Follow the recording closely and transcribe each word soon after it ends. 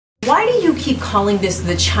Why do you keep calling this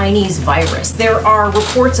the Chinese virus? There are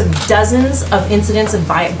reports of dozens of incidents of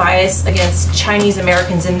bias against Chinese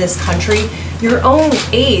Americans in this country. Your own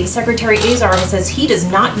aide, Secretary Azar, says he does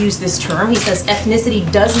not use this term. He says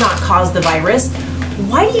ethnicity does not cause the virus.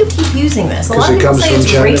 Why do you keep using this? A lot of people say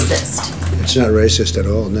it's racist. It's not racist at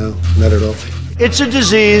all, no, not at all. It's a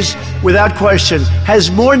disease, without question,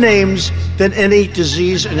 has more names than any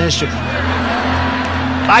disease in history.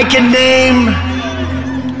 I can name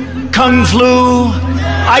Kung Flu.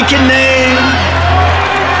 I can name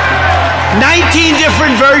 19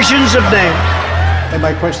 different versions of names. And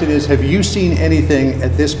my question is, have you seen anything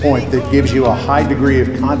at this point that gives you a high degree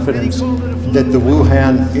of confidence that the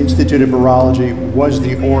Wuhan Institute of Virology was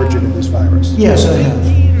the origin of this virus? Yes, I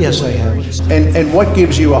have. Yes, I have. And what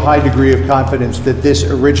gives you a high degree of confidence that this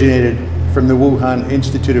originated from the Wuhan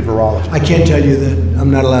Institute of Virology? I can't tell you that. I'm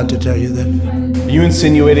not allowed to tell you that. Are you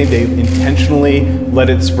insinuating they intentionally let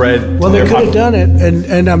it spread? Well, they could have done it,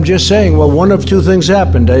 and I'm just saying, well, one of two things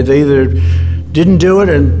happened. They either didn't do it,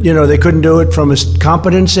 and they couldn't do it from a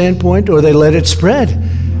competence standpoint, or they let it spread.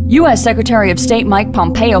 U.S. Secretary of State Mike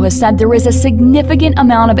Pompeo has said there is a significant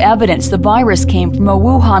amount of evidence the virus came from a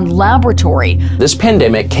Wuhan laboratory. This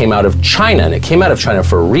pandemic came out of China, and it came out of China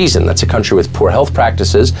for a reason. That's a country with poor health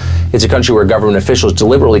practices. It's a country where government officials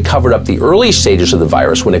deliberately covered up the early stages of the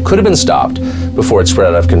virus when it could have been stopped before it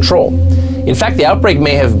spread out of control. In fact, the outbreak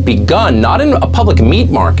may have begun not in a public meat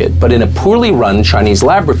market, but in a poorly run Chinese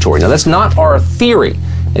laboratory. Now, that's not our theory.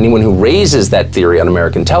 Anyone who raises that theory on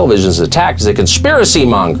American television is attacked as a conspiracy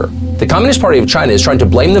monger. The Communist Party of China is trying to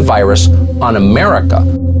blame the virus on America.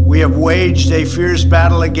 We have waged a fierce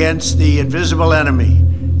battle against the invisible enemy,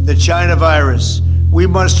 the China virus. We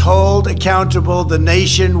must hold accountable the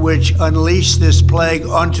nation which unleashed this plague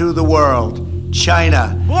onto the world,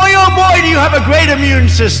 China. Boy, oh boy, do you have a great immune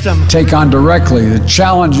system. Take on directly the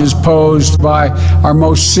challenges posed by our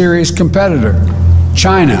most serious competitor,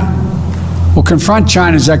 China. Will confront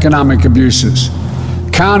China's economic abuses,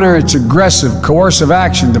 counter its aggressive, coercive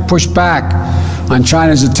action to push back on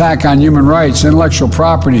China's attack on human rights, intellectual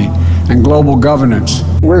property, and global governance.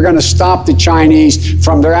 We're going to stop the Chinese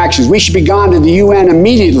from their actions. We should be gone to the UN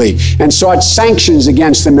immediately and sought sanctions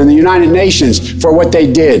against them in the United Nations for what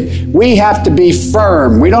they did. We have to be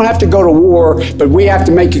firm. We don't have to go to war, but we have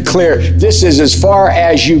to make it clear this is as far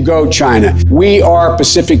as you go, China. We are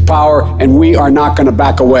Pacific power, and we are not going to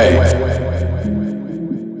back away.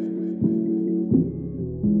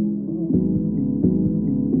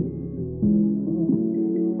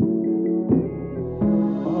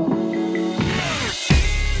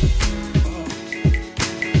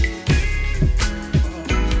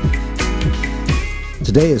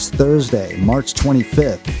 Today is Thursday, March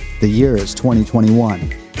 25th. The year is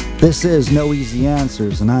 2021. This is No Easy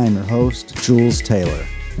Answers, and I am your host, Jules Taylor.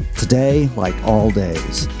 Today, like all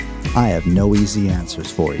days, I have no easy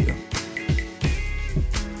answers for you.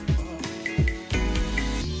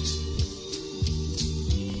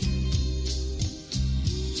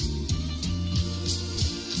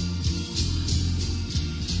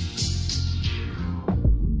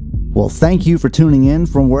 Well, thank you for tuning in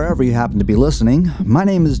from wherever you happen to be listening. My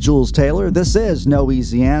name is Jules Taylor. This is No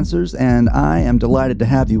Easy Answers, and I am delighted to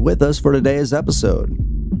have you with us for today's episode.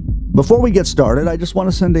 Before we get started, I just want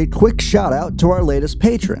to send a quick shout out to our latest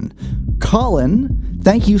patron, Colin.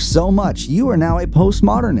 Thank you so much. You are now a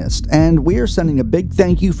postmodernist, and we are sending a big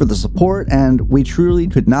thank you for the support, and we truly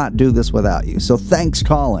could not do this without you. So thanks,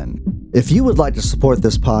 Colin. If you would like to support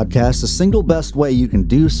this podcast, the single best way you can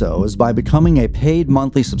do so is by becoming a paid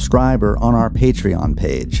monthly subscriber on our Patreon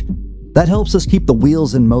page. That helps us keep the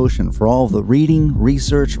wheels in motion for all of the reading,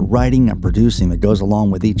 research, writing, and producing that goes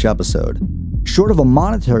along with each episode. Short of a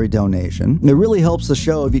monetary donation, it really helps the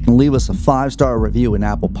show if you can leave us a 5-star review in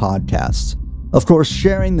Apple Podcasts. Of course,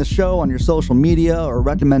 sharing the show on your social media or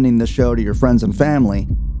recommending the show to your friends and family,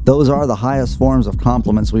 those are the highest forms of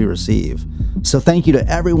compliments we receive. So thank you to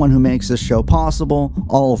everyone who makes this show possible,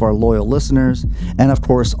 all of our loyal listeners, and of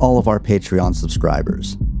course, all of our Patreon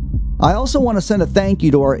subscribers. I also want to send a thank you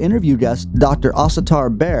to our interview guest, Dr.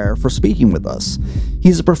 Asatar Bair, for speaking with us.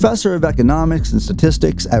 He's a professor of economics and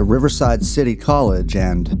statistics at Riverside City College,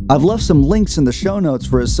 and I've left some links in the show notes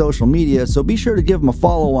for his social media, so be sure to give him a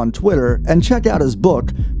follow on Twitter and check out his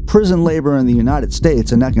book, Prison Labor in the United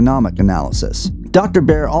States and Economic Analysis. Dr.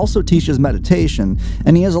 Bair also teaches meditation,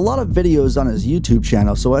 and he has a lot of videos on his YouTube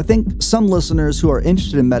channel, so I think some listeners who are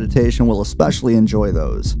interested in meditation will especially enjoy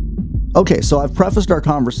those. Okay, so I've prefaced our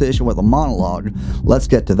conversation with a monologue. Let's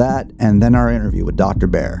get to that, and then our interview with Dr.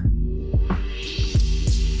 Bair.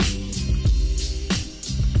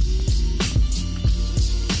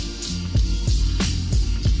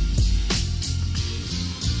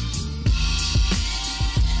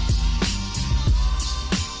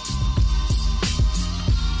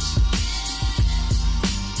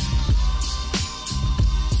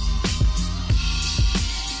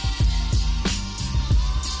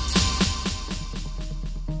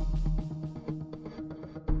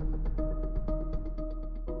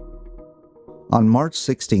 On March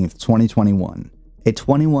 16, 2021, a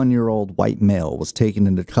 21-year-old white male was taken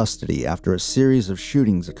into custody after a series of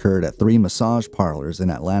shootings occurred at 3 massage parlors in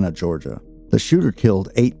Atlanta, Georgia. The shooter killed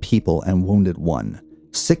 8 people and wounded 1.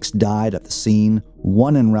 6 died at the scene,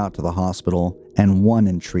 1 en route to the hospital, and 1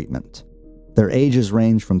 in treatment. Their ages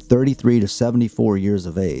range from 33 to 74 years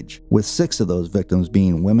of age, with 6 of those victims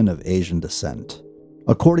being women of Asian descent.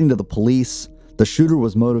 According to the police, the shooter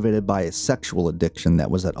was motivated by a sexual addiction that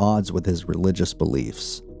was at odds with his religious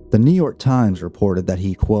beliefs. The New York Times reported that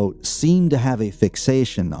he, quote, seemed to have a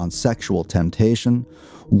fixation on sexual temptation,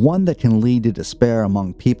 one that can lead to despair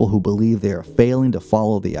among people who believe they are failing to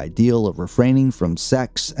follow the ideal of refraining from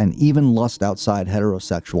sex and even lust outside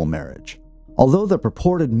heterosexual marriage. Although the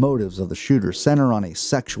purported motives of the shooter center on a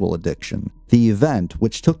sexual addiction, the event,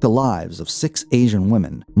 which took the lives of 6 Asian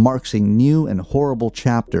women, marks a new and horrible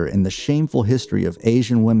chapter in the shameful history of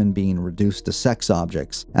Asian women being reduced to sex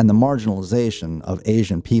objects and the marginalization of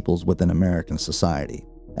Asian peoples within American society.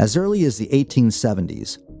 As early as the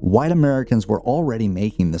 1870s, white Americans were already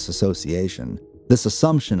making this association, this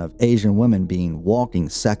assumption of Asian women being walking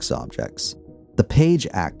sex objects. The Page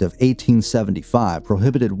Act of 1875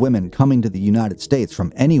 prohibited women coming to the United States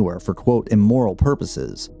from anywhere for, quote, immoral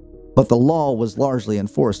purposes, but the law was largely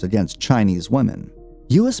enforced against Chinese women.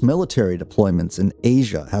 U.S. military deployments in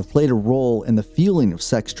Asia have played a role in the fueling of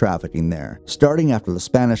sex trafficking there, starting after the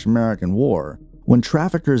Spanish-American War, when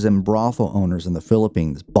traffickers and brothel owners in the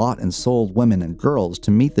Philippines bought and sold women and girls to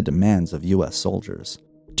meet the demands of U.S. soldiers.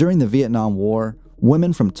 During the Vietnam War,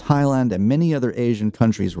 women from Thailand and many other Asian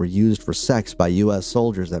countries were used for sex by U.S.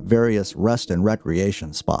 soldiers at various rest and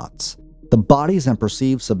recreation spots. The bodies and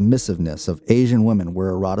perceived submissiveness of Asian women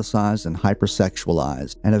were eroticized and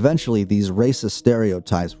hypersexualized, and eventually these racist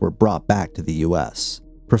stereotypes were brought back to the U.S.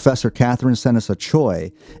 Professor Catherine Senesa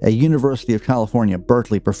Choi, a University of California,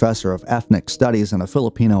 Berkeley professor of ethnic studies and a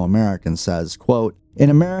Filipino-American, says, quote, in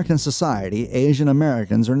American society, Asian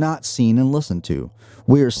Americans are not seen and listened to.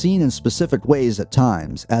 We are seen in specific ways at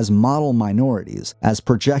times, as model minorities, as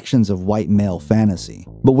projections of white male fantasy.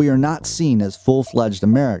 But we are not seen as full-fledged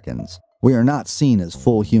Americans. We are not seen as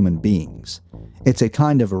full human beings. It's a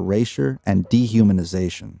kind of erasure and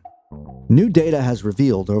dehumanization. New data has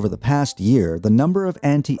revealed over the past year the number of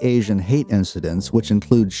anti-Asian hate incidents, which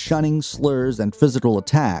include shunning, slurs, and physical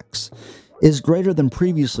attacks, is greater than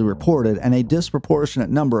previously reported, and a disproportionate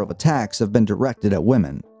number of attacks have been directed at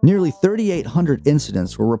women. Nearly 3,800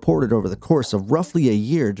 incidents were reported over the course of roughly a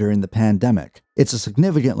year during the pandemic. It's a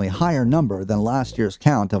significantly higher number than last year's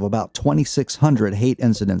count of about 2,600 hate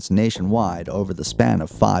incidents nationwide over the span of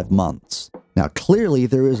 5 months. Now, clearly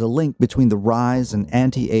there is a link between the rise in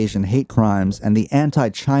anti-Asian hate crimes and the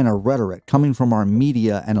anti-China rhetoric coming from our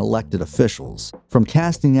media and elected officials. From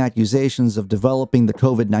casting accusations of developing the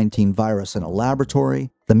COVID-19 virus in a laboratory,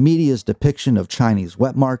 the media's depiction of Chinese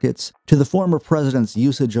wet markets, to the former president's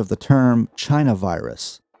usage of the term China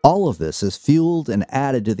virus. All of this is fueled and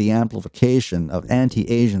added to the amplification of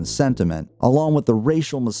anti-Asian sentiment, along with the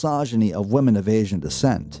racial misogyny of women of Asian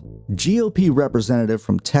descent. GOP representative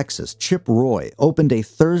from Texas, Chip Roy, opened a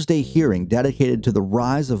Thursday hearing dedicated to the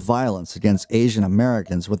rise of violence against Asian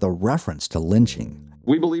Americans with a reference to lynching.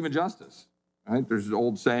 We believe in justice. Right? There's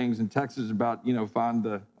old sayings in Texas about,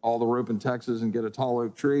 find all the rope in Texas and get a tall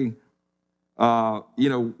oak tree.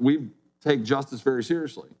 We take justice very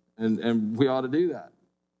seriously, and we ought to do that.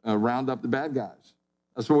 Round up the bad guys.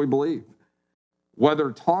 That's what we believe.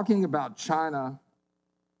 Whether talking about China,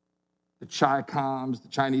 the Chi-Coms, the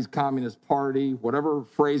Chinese Communist Party, whatever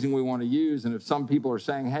phrasing we want to use, and if some people are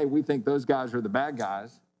saying, hey, we think those guys are the bad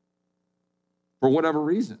guys, for whatever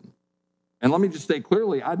reason. And let me just state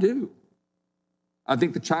clearly, I do. I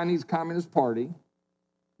think the Chinese Communist Party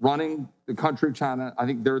running the country of China, I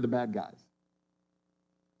think they're the bad guys.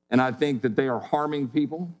 And I think that they are harming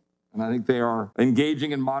people. And I think they are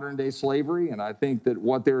engaging in modern-day slavery. And I think that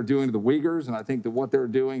what they're doing to the Uyghurs, and I think that what they're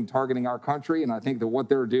doing targeting our country, and I think that what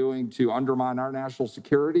they're doing to undermine our national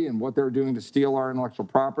security, and what they're doing to steal our intellectual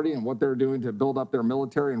property, and what they're doing to build up their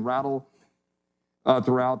military and rattle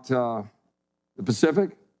throughout the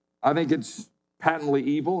Pacific, I think it's patently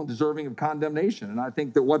evil and deserving of condemnation. And I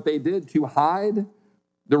think that what they did to hide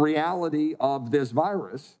the reality of this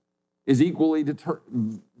virus is equally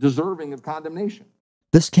deserving of condemnation.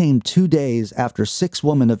 This came 2 days after 6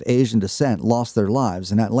 women of Asian descent lost their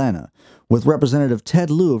lives in Atlanta, with Representative Ted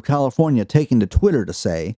Lieu of California taking to Twitter to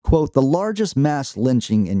say, quote, the largest mass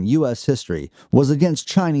lynching in U.S. history was against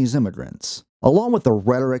Chinese immigrants. Along with the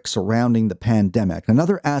rhetoric surrounding the pandemic,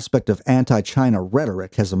 another aspect of anti-China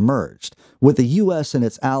rhetoric has emerged, with the U.S. and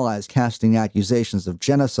its allies casting accusations of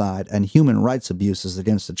genocide and human rights abuses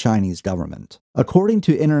against the Chinese government. According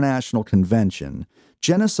to international convention,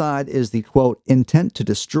 genocide is the, quote, intent to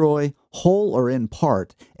destroy, whole or in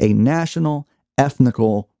part, a national,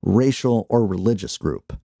 ethnical, racial, or religious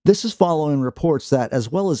group. This is following reports that,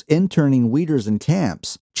 as well as interning Uyghurs in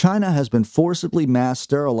camps, China has been forcibly mass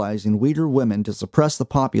sterilizing Uyghur women to suppress the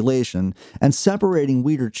population and separating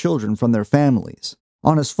Uyghur children from their families.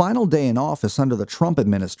 On his final day in office under the Trump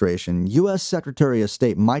administration, U.S. Secretary of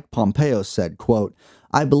State Mike Pompeo said, quote,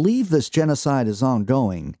 "I believe this genocide is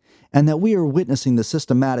ongoing and that we are witnessing the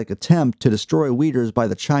systematic attempt to destroy Uyghurs by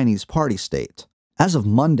the Chinese party state." As of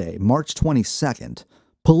Monday, March 22nd,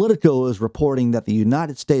 Politico is reporting that the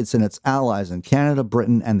United States and its allies in Canada,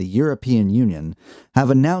 Britain, and the European Union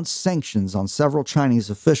have announced sanctions on several Chinese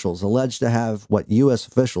officials alleged to have what U.S.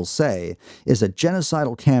 officials say is a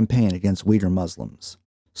genocidal campaign against Uyghur Muslims.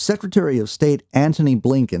 Secretary of State Antony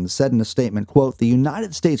Blinken said in a statement, quote, "The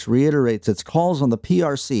United States reiterates its calls on the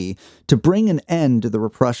PRC to bring an end to the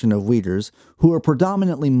repression of Uyghurs, who are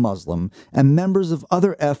predominantly Muslim, and members of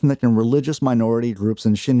other ethnic and religious minority groups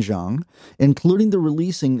in Xinjiang, including the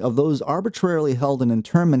releasing of those arbitrarily held in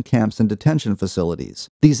internment camps and detention facilities.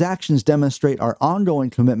 These actions demonstrate our ongoing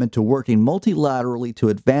commitment to working multilaterally to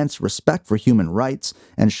advance respect for human rights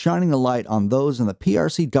and shining a light on those in the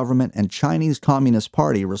PRC government and Chinese Communist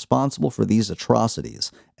Party responsible for these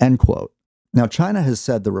atrocities," end quote. Now, China has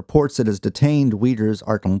said the reports it has detained Uyghurs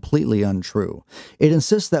are completely untrue. It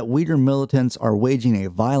insists that Uyghur militants are waging a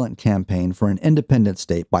violent campaign for an independent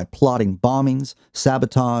state by plotting bombings,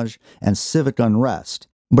 sabotage, and civic unrest.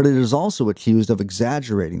 But it is also accused of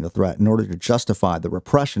exaggerating the threat in order to justify the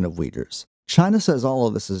repression of Uyghurs. China says all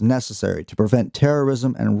of this is necessary to prevent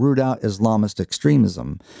terrorism and root out Islamist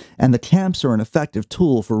extremism, and the camps are an effective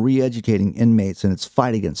tool for re-educating inmates in its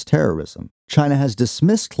fight against terrorism. China has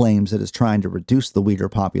dismissed claims it is trying to reduce the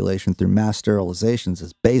Uyghur population through mass sterilizations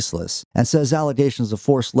as baseless, and says allegations of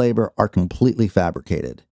forced labor are completely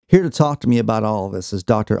fabricated. Here to talk to me about all of this is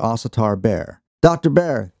Dr. Asatar Bair. Dr.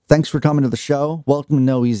 Bair, thanks for coming to the show. Welcome to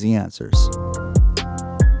No Easy Answers.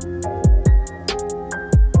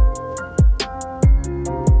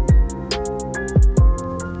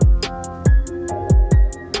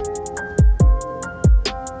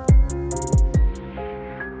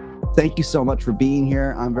 Thank you so much for being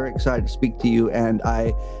here. I'm very excited to speak to you, and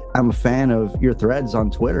I'm a fan of your threads on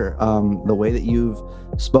Twitter. The way that you've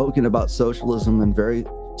spoken about socialism in very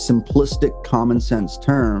simplistic, common sense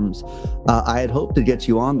terms. I had hoped to get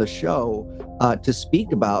you on the show to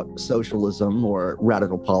speak about socialism or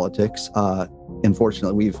radical politics.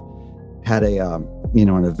 Unfortunately, we've had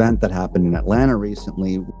an event that happened in Atlanta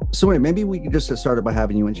recently. So anyway, maybe we could just get started by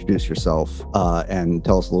having you introduce yourself and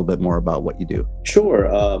tell us a little bit more about what you do. Sure.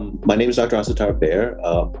 My name is Dr. Asatar Bair.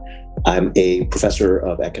 I'm a professor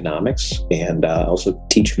of economics and also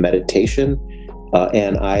teach meditation.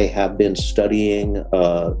 And I have been studying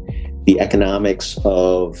the economics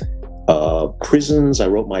of prisons. I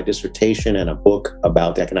wrote my dissertation and a book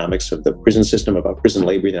about the economics of the prison system, about prison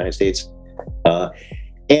labor in the United States.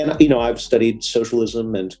 And, I've studied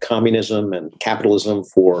socialism and communism and capitalism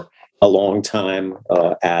for a long time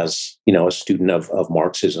as, a student of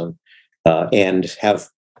Marxism and have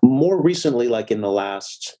more recently, like in the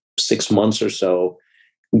last 6 months or so,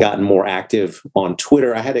 gotten more active on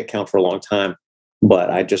Twitter. I had an account for a long time, but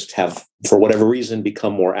I just have, for whatever reason,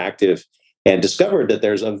 become more active and discovered that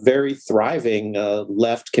there's a very thriving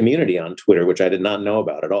left community on Twitter, which I did not know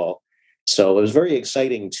about at all. So it was very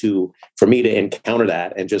exciting for me to encounter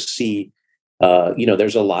that and just see,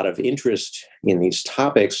 there's a lot of interest in these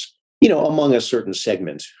topics, among a certain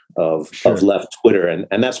segment of left Twitter.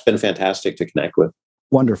 And that's been fantastic to connect with.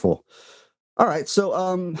 Wonderful. All right.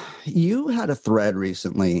 So you had a thread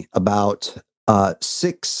recently about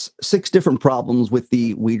six different problems with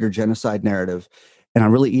the Uyghur genocide narrative. And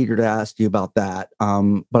I'm really eager to ask you about that.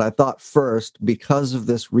 But I thought first, because of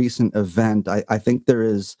this recent event, I think there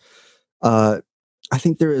is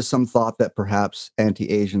some thought that perhaps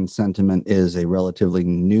anti-Asian sentiment is a relatively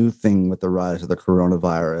new thing with the rise of the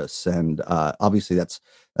coronavirus. And obviously that's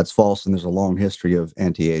false. And there's a long history of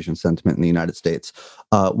anti-Asian sentiment in the United States.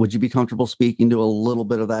 Would you be comfortable speaking to a little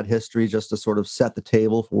bit of that history just to sort of set the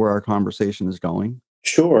table for where our conversation is going?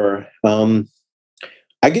 Sure.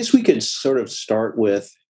 I guess we could sort of start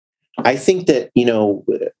with, I think that,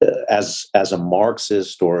 as a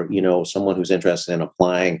Marxist or, someone who's interested in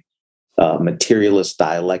applying materialist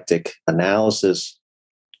dialectic analysis,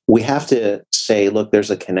 we have to say, look,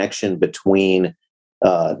 there's a connection between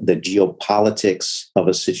the geopolitics of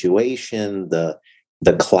a situation, the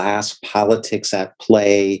class politics at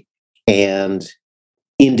play, and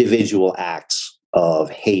individual acts of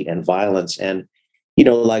hate and violence. And,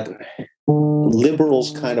 like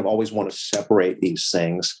liberals kind of always want to separate these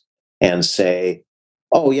things and say,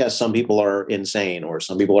 oh, yeah, some people are insane or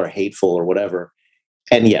some people are hateful or whatever.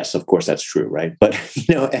 And yes, of course, that's true, right? But,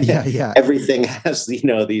 everything has,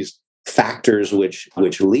 these factors which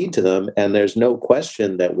lead to them. And there's no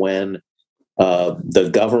question that when the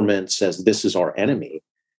government says this is our enemy,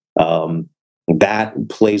 that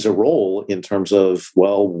plays a role in terms of,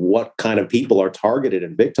 well, what kind of people are targeted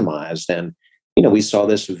and victimized. And, we saw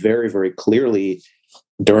this very, very clearly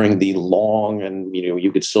during the long and,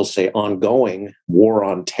 you could still say ongoing war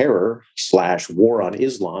on terror / war on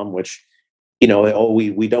Islam, which, we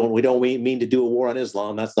don't mean to do a war on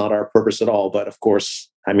Islam. That's not our purpose at all. But of course,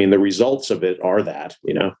 I mean, the results of it are that,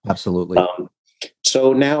 Absolutely.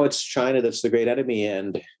 So now it's China that's the great enemy.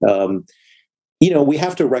 And, we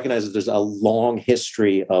have to recognize that there's a long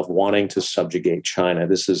history of wanting to subjugate China.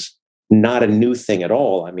 This is not a new thing at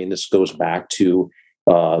all. I mean, this goes back to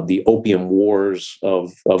the Opium Wars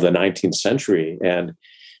of the 19th century. And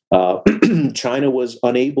China was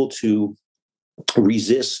unable to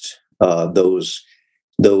resist those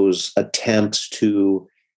attempts to,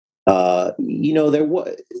 China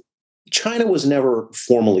was never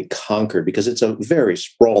formally conquered because it's a very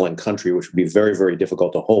sprawling country, which would be very, very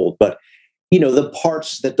difficult to hold. But the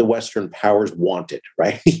parts that the Western powers wanted,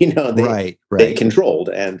 right? They controlled,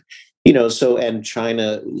 and and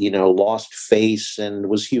China, lost face and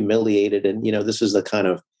was humiliated, and this is the kind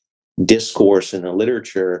of discourse in the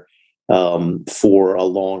literature for a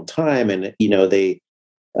long time, and the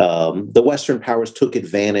Western powers took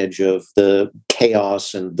advantage of the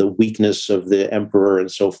chaos and the weakness of the emperor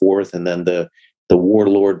and so forth, and then the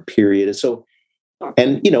warlord period, and so.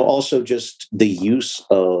 And, also just the use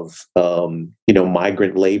of,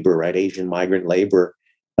 migrant labor, right? Asian migrant labor.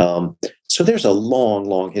 So there's a long,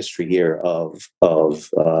 long history here of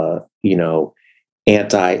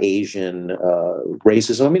anti-Asian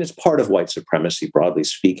racism. I mean, it's part of white supremacy, broadly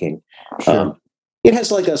speaking. Sure. It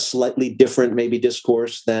has like a slightly different maybe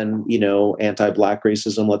discourse than, anti-Black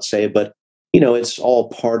racism, let's say, but, it's all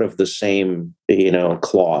part of the same,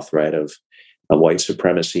 cloth, right, of white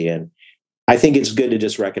supremacy. And I think it's good to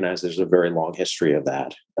just recognize there's a very long history of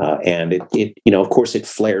that. And it of course, it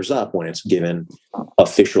flares up when it's given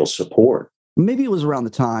official support. Maybe it was around the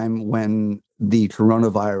time when the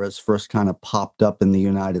coronavirus first kind of popped up in the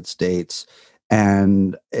United States.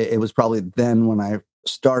 And it was probably then when I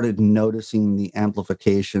started noticing the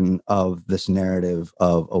amplification of this narrative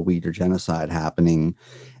of a Uyghur genocide happening.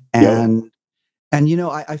 And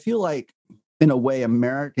I feel like, in a way,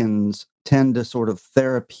 Americans tend to sort of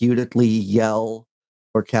therapeutically yell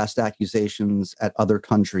or cast accusations at other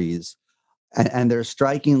countries. And they're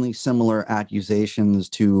strikingly similar accusations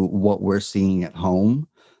to what we're seeing at home.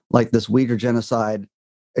 Like this Uyghur genocide,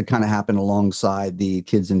 it kind of happened alongside the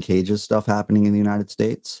kids in cages stuff happening in the United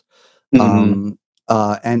States. Mm-hmm.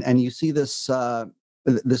 And you see this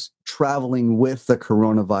this traveling with the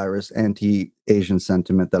coronavirus anti-Asian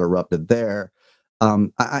sentiment that erupted there.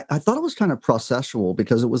 I thought it was kind of processual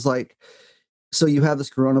because it was like, so you have this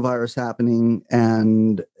coronavirus happening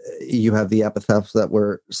and you have the epithets that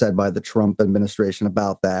were said by the Trump administration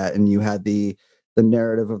about that. And you had the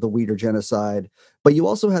narrative of the Uyghur genocide, but you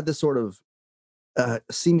also had this sort of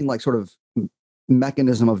seeming like sort of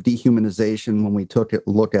mechanism of dehumanization when we took a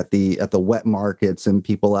look at the wet markets and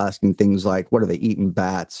people asking things like, what are they eating,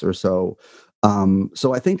 bats or so?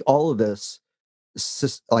 So I think all of this,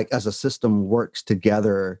 like as a system, works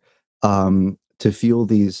together to fuel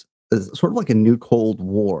these sort of like a new Cold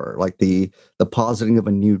War, like the positing of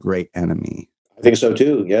a new great enemy. I think so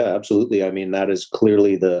too. Yeah, absolutely. I mean, that is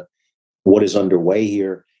clearly what is underway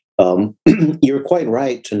here. You're quite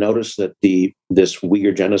right to notice that this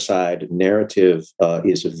Uyghur genocide narrative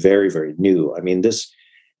is very, very new. I mean, this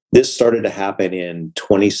started to happen in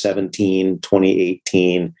 2017,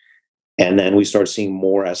 2018. And then we started seeing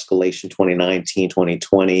more escalation 2019,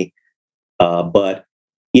 2020. But,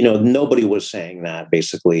 nobody was saying that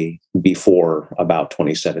basically before about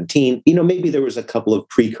 2017. Maybe there was a couple of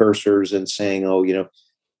precursors and saying,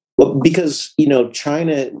 because,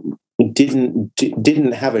 China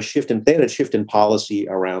didn't have a shift they had a shift in policy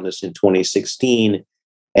around this in 2016.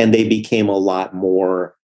 And they became a lot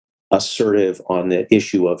more assertive on the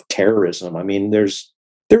issue of terrorism. I mean, there's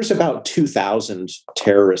about 2,000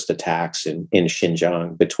 terrorist attacks in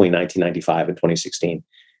Xinjiang between 1995 and 2016.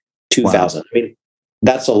 2,000. Wow. I mean,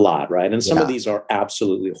 that's a lot, right? And some of these are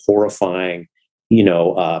absolutely horrifying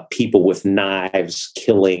people with knives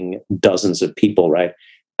killing dozens of people, right?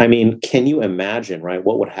 I mean, can you imagine, right,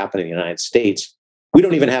 what would happen in the United States? We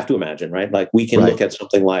don't even have to imagine, right? Like, we can look at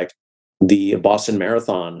something like the Boston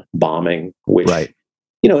Marathon bombing, which,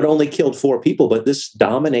 it only killed 4 people, but this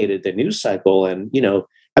dominated the news cycle. And, a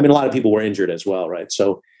lot of people were injured as well, right?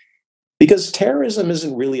 So, because terrorism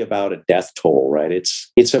isn't really about a death toll, right?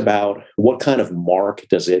 It's about what kind of mark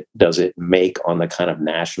does it make on the kind of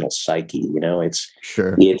national psyche?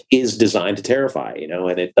 It is designed to terrify,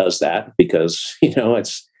 and it does that because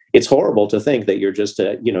it's horrible to think that you're just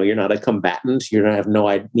you're not a combatant, you have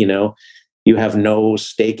you have no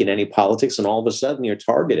stake in any politics, and all of a sudden you're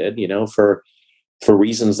targeted, for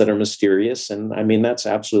reasons that are mysterious, and that's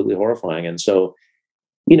absolutely horrifying. And so,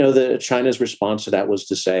 the China's response to that was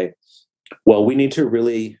to say, well, we need to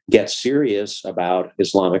really get serious about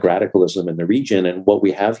Islamic radicalism in the region. And what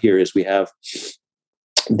we have here is we have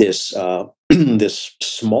this this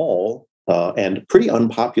small and pretty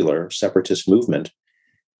unpopular separatist movement,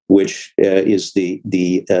 which is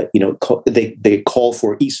they call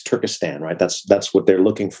for East Turkestan, right? That's what they're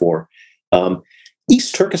looking for.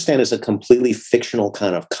 East Turkestan is a completely fictional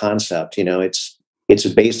kind of concept. It's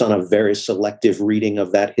based on a very selective reading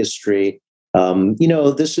of that history.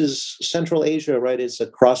 This is Central Asia, right? It's a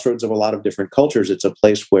crossroads of a lot of different cultures. It's a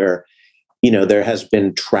place where, there has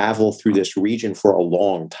been travel through this region for a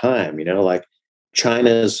long time, like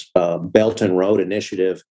China's Belt and Road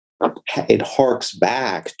Initiative. It harks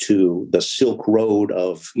back to the Silk Road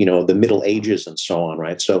of, the Middle Ages and so on,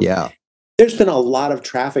 right? So there's been a lot of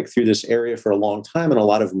traffic through this area for a long time and a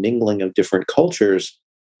lot of mingling of different cultures.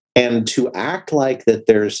 And to act like that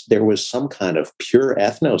there was some kind of pure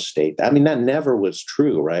ethno-state, that never was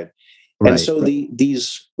true, right? And so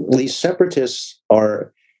these separatists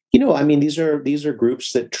are, these are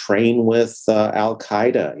groups that train with Al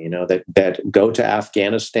Qaeda, that go to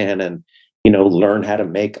Afghanistan and learn how to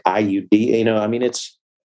make IUD.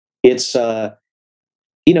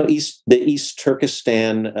 The East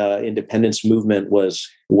Turkestan independence movement was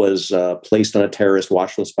placed on a terrorist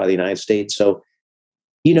watch list by the United States. So,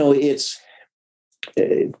 it's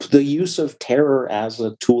the use of terror as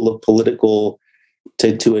a tool of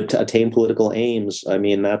to attain political aims.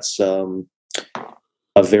 That's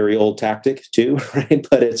a very old tactic too, right?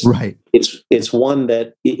 But it's one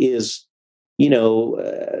that is,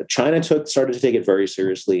 China started to take it very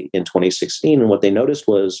seriously in 2016, and what they noticed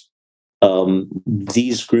was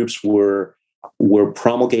these groups were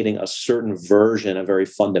promulgating a certain version, a very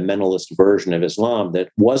fundamentalist version of Islam that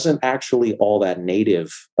wasn't actually all that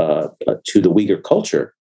native to the Uyghur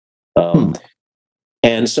culture.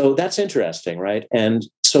 And so that's interesting, right? And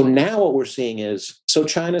so now what we're seeing is, so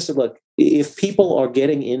China said, look, if people are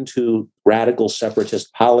getting into radical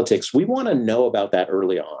separatist politics, we want to know about that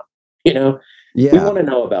early on. We want to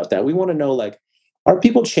know about that. We want to know, like, are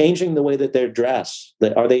people changing the way that they're dressed?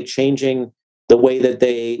 Are they changing the way that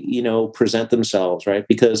they, present themselves, right?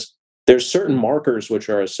 Because there's certain markers which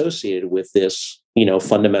are associated with this,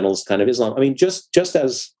 fundamentalist kind of Islam. Just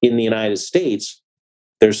as in the United States,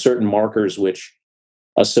 there's certain markers which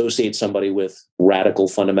associate somebody with radical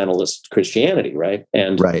fundamentalist Christianity, right?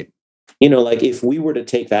 And, like, if we were to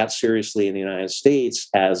take that seriously in the United States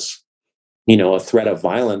as, a threat of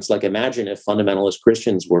violence, like, imagine if fundamentalist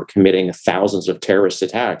Christians were committing thousands of terrorist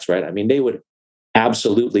attacks, right? They would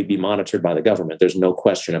absolutely be monitored by the government. There's no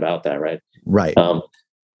question about that, right?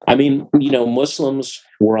 Muslims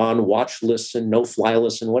were on watch lists and no-fly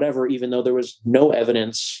lists and whatever, even though there was no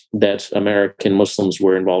evidence that American Muslims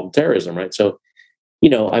were involved in terrorism, right? So,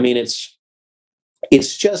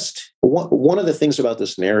 it's just one of the things about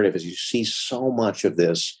this narrative is you see so much of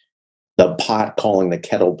this, the pot calling the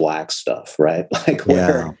kettle black stuff, right? Like,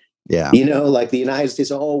 where, like the United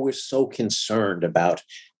States, we're so concerned about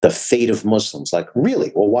the fate of Muslims. Like,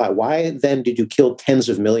 really? Well, why then did you kill tens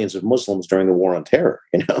of millions of Muslims during the war on terror?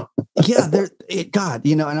 God,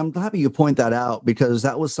 and I'm happy you point that out, because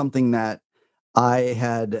that was something that I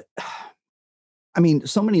had.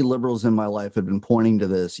 So many liberals in my life had been pointing to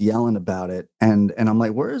this, yelling about it, and I'm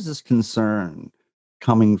like, where is this concern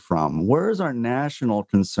coming from? Where is our national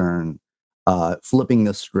concern flipping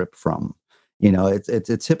the script from?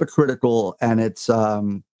 It's hypocritical, and it's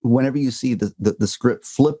whenever you see the script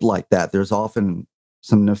flip like that, there's often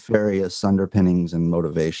some nefarious underpinnings and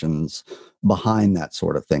motivations behind that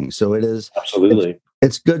sort of thing. So it is absolutely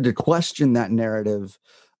it's good to question that narrative.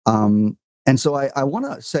 And so I want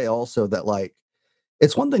to say also that, like,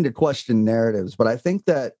 it's one thing to question narratives, but I think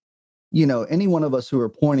that, any one of us who are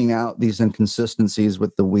pointing out these inconsistencies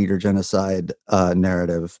with the Uyghur genocide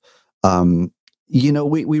narrative,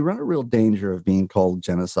 we run a real danger of being called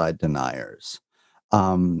genocide deniers.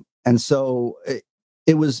 And so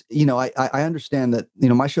it was, I understand that,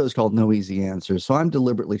 my show is called No Easy Answers. So I'm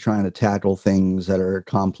deliberately trying to tackle things that are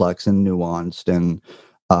complex and nuanced.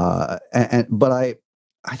 But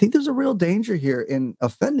I think there's a real danger here in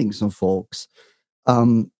offending some folks.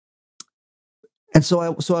 And so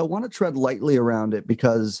I want to tread lightly around it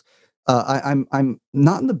because I'm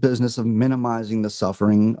not in the business of minimizing the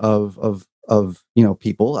suffering of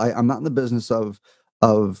people. I'm not in the business of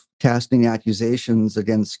casting accusations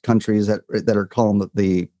against countries that are calling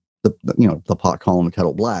the pot calling the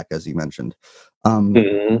kettle black, as you mentioned.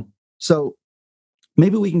 So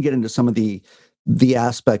maybe we can get into some of the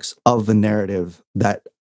aspects of the narrative that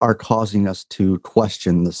are causing us to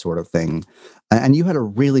question this sort of thing. And you had a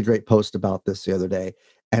really great post about this the other day.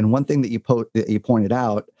 And one thing that you pointed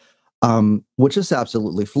out, which just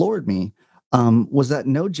absolutely floored me, was that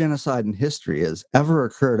no genocide in history has ever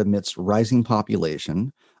occurred amidst rising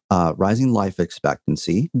population, rising life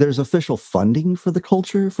expectancy. There's official funding for the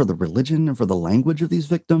culture, for the religion, and for the language of these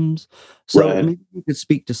victims. So maybe you could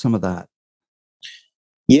speak to some of that.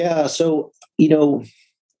 Yeah. So,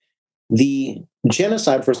 the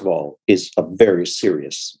genocide, first of all, is a very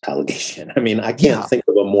serious allegation. I mean, I can't think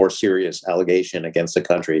of a more serious allegation against a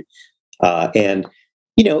country. And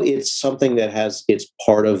it's something that it's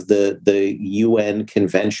part of the UN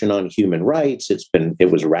Convention on Human Rights.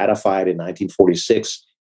 It was ratified in 1946.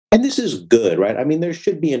 And this is good, right? I mean, there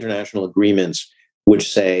should be international agreements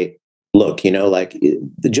which say, look,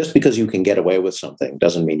 just because you can get away with something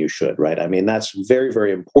doesn't mean you should, right? I mean, that's very,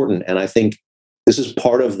 very important. And I think this is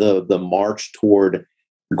part of the march toward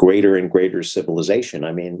greater and greater civilization.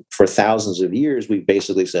 I mean, for thousands of years, we've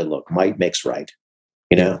basically said, look, might makes right,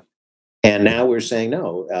 And now we're saying,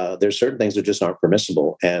 no, there's certain things that just aren't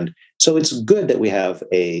permissible. And so it's good that we have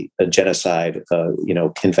a genocide,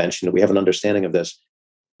 convention, that we have an understanding of this.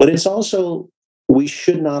 But it's also, we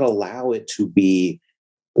should not allow it to be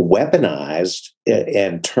weaponized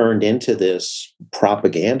and turned into this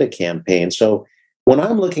propaganda campaign. So when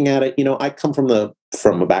I'm looking at it, I come from a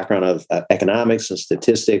background of economics and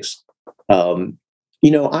statistics. I'm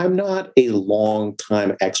not a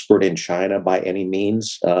long-time expert in China by any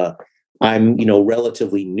means. I'm,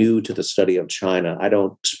 relatively new to the study of China. I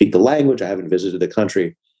don't speak the language. I haven't visited the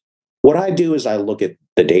country. What I do is I look at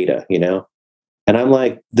the data, and I'm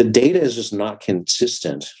like, the data is just not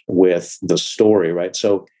consistent with the story, right?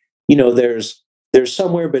 So, there's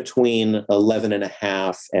somewhere between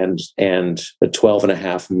 11.5 and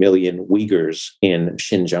 12.5 million Uyghurs in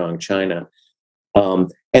Xinjiang, China.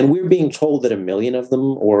 And we're being told that 1 million of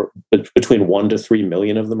them, or between 1 to 3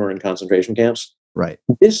 million of them, are in concentration camps. Right.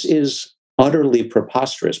 This is utterly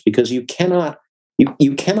preposterous because you cannot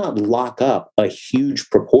lock up a huge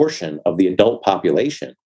proportion of the adult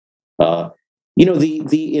population. The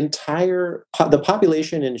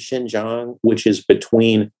population in Xinjiang, which is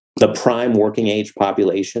between the prime working age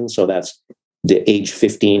population, so that's the age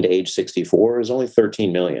 15 to age 64, is only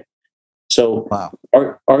 13 million. So wow.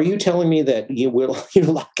 Are you telling me that you're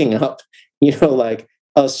locking up, like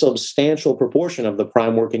a substantial proportion of the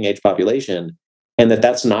prime working age population, and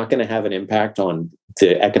that's not going to have an impact on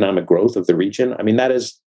the economic growth of the region? I mean,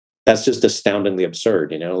 that's just astoundingly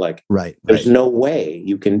absurd, right. There's no way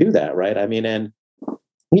you can do that, right? I mean, and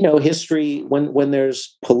history, when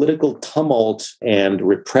there's political tumult and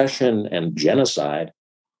repression and genocide,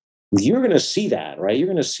 you're going to see that, right? You're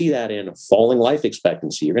going to see that in falling life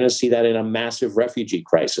expectancy. You're going to see that in a massive refugee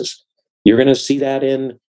crisis. You're going to see that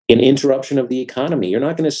in interruption of the economy. You're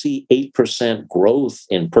not going to see 8% growth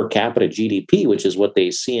in per capita GDP, which is what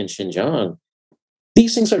they see in Xinjiang.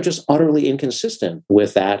 These things are just utterly inconsistent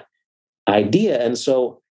with that idea. And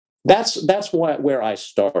so that's where I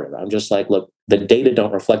started. I'm just like, look, the data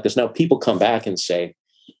don't reflect this. Now people come back and say,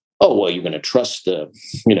 oh, well, you're going to trust the,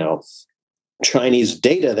 Chinese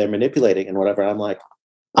data they're manipulating and whatever. I'm like,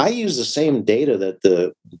 I use the same data that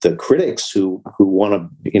the critics who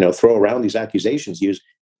want to, throw around these accusations use.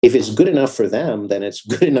 If it's good enough for them, then it's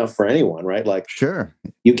good enough for anyone, right? Like, sure,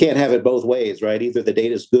 you can't have it both ways, right? Either the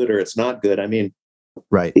data is good or it's not good. I mean,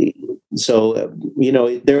 right. So,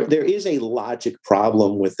 there is a logic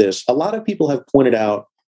problem with this. A lot of people have pointed out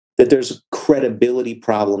that there's credibility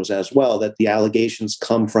problems as well, that the allegations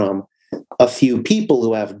come from a few people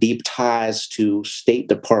who have deep ties to State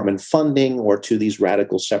Department funding or to these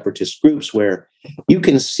radical separatist groups, where you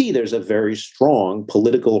can see there's a very strong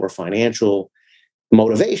political or financial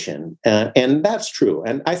motivation. And that's true.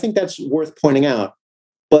 And I think that's worth pointing out.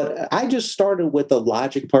 But I just started with the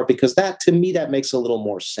logic part because to me, that makes a little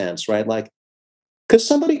more sense, right? Like, because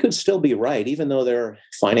somebody could still be right, even though they're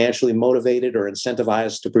financially motivated or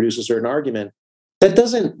incentivized to produce a certain argument. that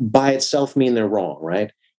doesn't by itself mean they're wrong,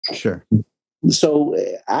 right? Sure. So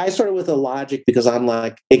I started with a logic because I'm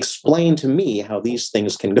like, explain to me how these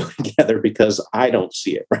things can go together because I don't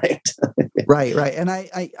see it, right? Right. And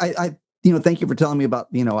I thank you for telling me about,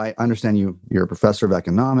 I understand you're a professor of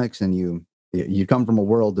economics and you come from a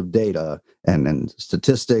world of data and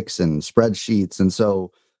statistics and spreadsheets. And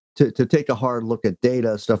so to take a hard look at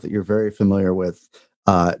data, stuff that you're very familiar with,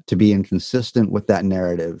 to be inconsistent with that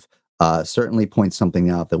narrative, certainly points something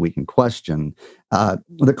out that we can question.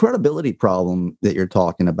 The credibility problem that you're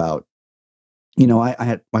talking about,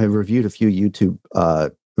 I reviewed a few YouTube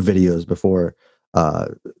videos before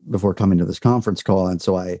coming to this conference call, and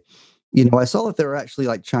so I saw that there were actually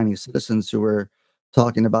like Chinese citizens who were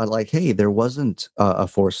talking about like, hey, there wasn't a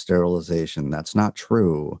forced sterilization. That's not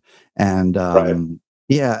true. And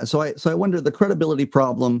yeah, so I wonder the credibility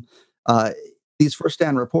problem. These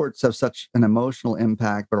first-hand reports have such an emotional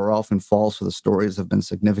impact, but are often false, or the stories have been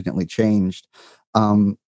significantly changed.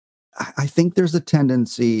 I think there's a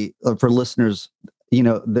tendency for listeners,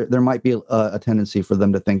 there might be a tendency for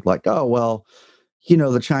them to think like, oh, well,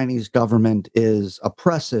 the Chinese government is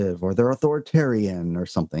oppressive or they're authoritarian or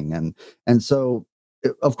something. And so,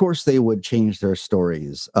 of course, they would change their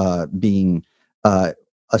stories, being a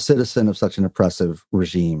citizen of such an oppressive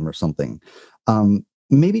regime or something.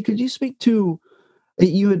 Maybe could you speak to,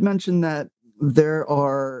 you had mentioned that there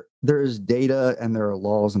is data and there are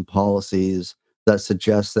laws and policies that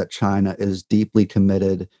suggest that China is deeply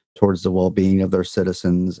committed towards the well-being of their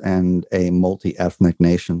citizens and a multi-ethnic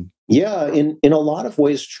nation. Yeah, in a lot of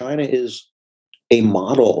ways, China is a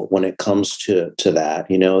model when it comes to that.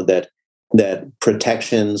 That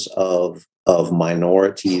protections of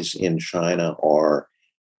minorities in China are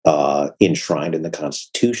enshrined in the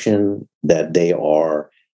Constitution. That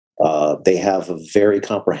they have a very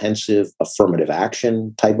comprehensive affirmative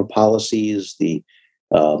action type of policies. The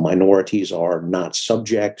minorities are not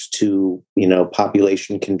subject to,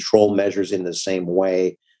 population control measures in the same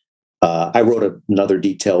way. I wrote another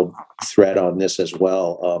detailed thread on this as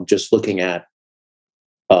well, just looking at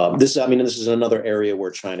this. I mean, this is another area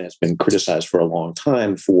where China has been criticized for a long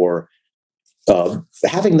time for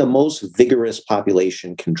having the most vigorous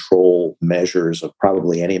population control measures of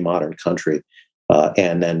probably any modern country.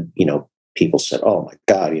 And then, people said, oh, my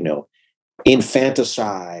God,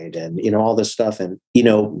 infanticide and, all this stuff. And,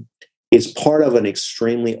 it's part of an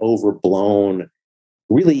extremely overblown,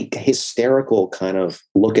 really hysterical kind of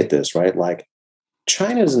look at this, right? Like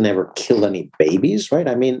China's never killed any babies, right?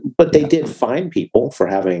 I mean, but they did fine people for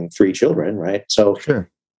having 3 children, right? So,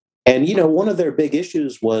 sure. And, one of their big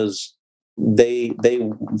issues was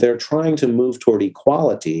they're trying to move toward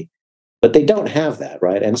equality, but they don't have that,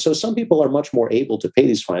 right? And so some people are much more able to pay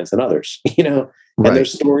these fines than others, And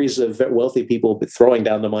there's stories of wealthy people throwing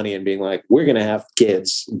down the money and being like, we're going to have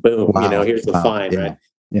kids, boom, Wow. Here's the fine, Yeah. right?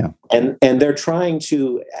 Yeah. And they're trying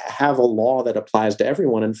to have a law that applies to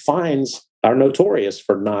everyone, and fines are notorious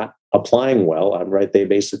for not applying well, right? They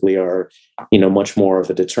basically are, much more of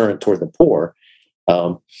a deterrent toward the poor.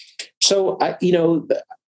 So I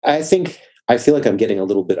feel like I'm getting a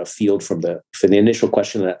little bit afield from the initial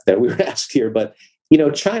question that we were asked here, but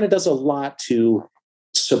China does a lot to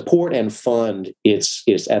support and fund its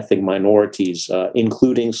ethnic minorities,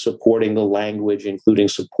 including supporting the language, including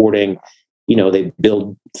supporting, they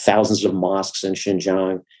build thousands of mosques in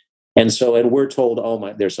Xinjiang, and we're told, oh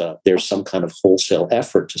my, there's some kind of wholesale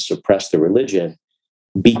effort to suppress the religion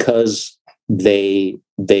because they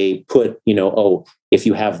put, if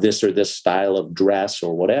you have this or this style of dress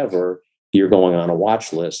or whatever, you're going on a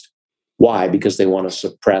watch list. Why? Because they want to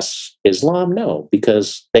suppress Islam? No,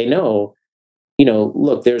 because they know,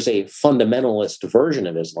 look, there's a fundamentalist version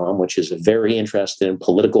of Islam, which is very interested in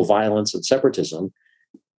political violence and separatism,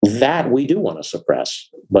 that we do want to suppress.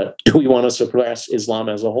 But do we want to suppress Islam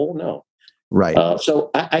as a whole? No. Right. So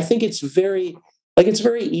I think it's very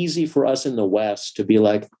easy for us in the West to be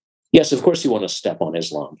like, yes, of course you want to step on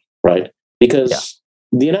Islam, right? Because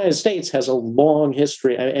the United States has a long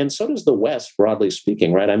history, and so does the West, broadly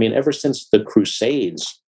speaking, right? I mean, ever since the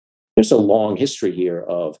Crusades, there's a long history here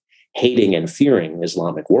of hating and fearing the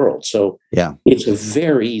Islamic world. So it's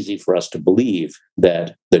very easy for us to believe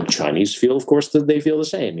that the Chinese feel, of course, that they feel the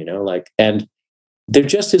same, and there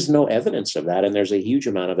just is no evidence of that. And there's a huge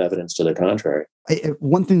amount of evidence to the contrary.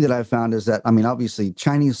 One thing that I've found is that, obviously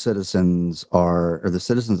Chinese citizens or the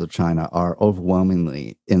citizens of China are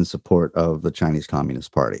overwhelmingly in support of the Chinese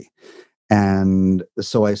Communist Party. And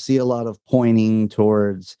so I see a lot of pointing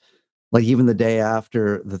towards, like even the day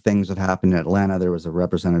after the things that happened in Atlanta, there was a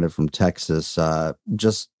representative from Texas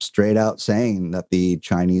just straight out saying that the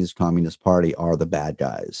Chinese Communist Party are the bad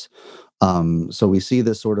guys. So we see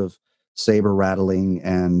this sort of saber rattling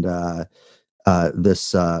and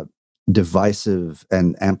this divisive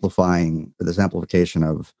and amplification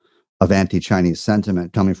of anti-Chinese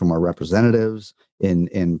sentiment coming from our representatives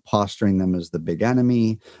in posturing them as the big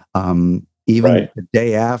enemy, even the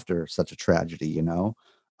day after such a tragedy, you know.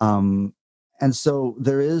 And so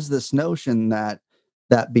there is this notion that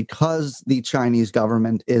because the Chinese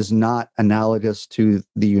government is not analogous to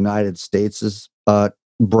the United States'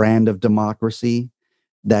 brand of democracy,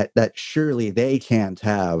 that surely they can't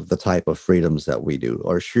have the type of freedoms that we do,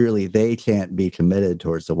 or surely they can't be committed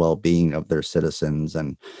towards the well-being of their citizens.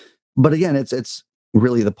 But again, it's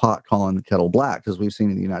really the pot calling the kettle black, because we've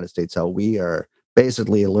seen in the United States how we are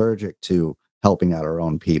basically allergic to helping out our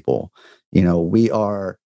own people. You know, we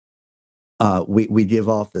are we give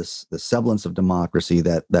off this semblance of democracy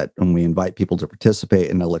that when we invite people to participate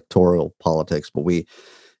in electoral politics, but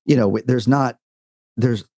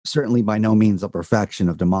there's certainly by no means a perfection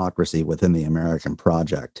of democracy within the American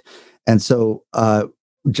project. And so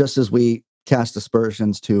just as we cast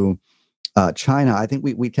aspersions to China, I think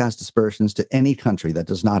we cast aspersions to any country that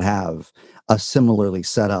does not have a similarly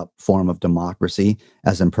set up form of democracy,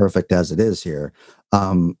 as imperfect as it is here.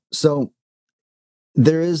 So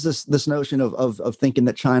there is this notion of thinking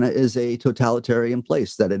that China is a totalitarian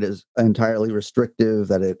place, that it is entirely restrictive,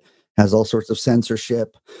 that it has all sorts of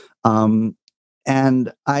censorship.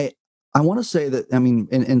 And I want to say that, I mean,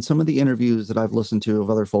 in some of the interviews that I've listened to of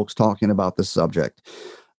other folks talking about this subject,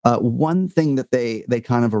 one thing that they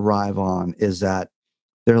kind of arrive on is that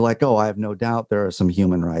they're like, oh, I have no doubt there are some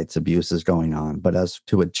human rights abuses going on, but as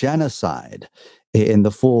to a genocide in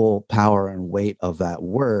the full power and weight of that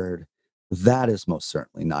word, that is most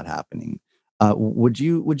certainly not happening. Would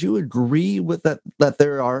you agree with that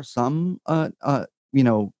there are some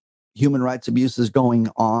human rights abuses going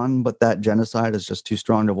on, but that genocide is just too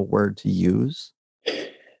strong of a word to use?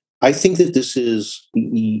 I think that this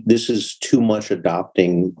is too much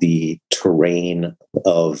adopting the terrain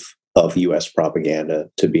of U.S. propaganda,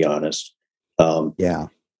 to be honest. Yeah.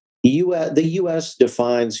 The U.S.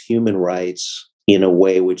 defines human rights in a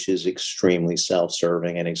way which is extremely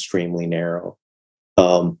self-serving and extremely narrow.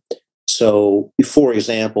 So, for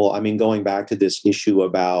example, I mean, going back to this issue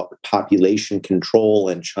about population control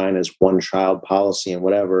and China's one-child policy and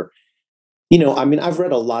whatever, you know, I mean, I've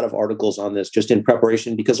read a lot of articles on this just in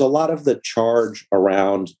preparation, because a lot of the charge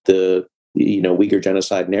around the, Uyghur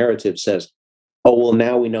genocide narrative says, oh, well,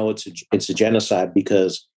 now we know it's a genocide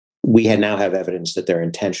because we now have evidence that they're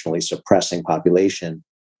intentionally suppressing population,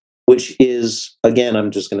 which is, again,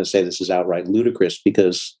 I'm just going to say this is outright ludicrous,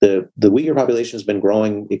 because the Uyghur population has been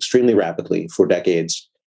growing extremely rapidly for decades.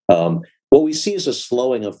 What we see is a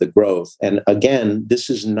slowing of the growth. And again, this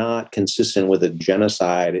is not consistent with a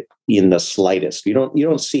genocide in the slightest. You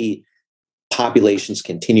don't see populations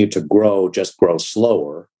continue to grow, just grow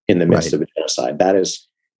slower in the midst of a genocide.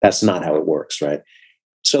 That's not how it works, right?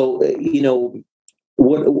 So,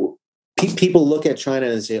 what people look at China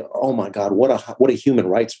and say, "Oh my God, what a human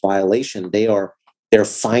rights violation!" They're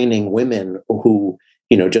fining women who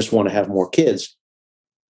just want to have more kids.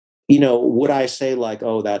 Would I say like,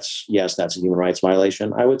 "Oh, that's a human rights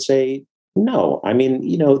violation"? I would say no. I mean,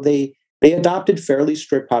 they adopted fairly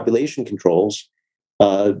strict population controls.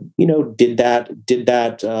 Did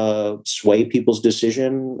that sway people's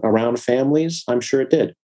decision around families? I'm sure it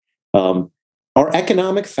did. Are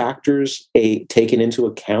economic factors taken into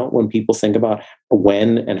account when people think about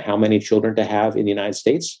when and how many children to have in the United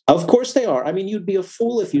States? Of course they are. I mean, you'd be a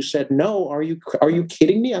fool if you said no. Are you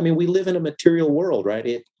kidding me? I mean, we live in a material world, right?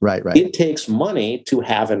 It takes money to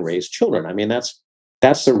have and raise children. I mean, that's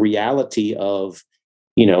the reality of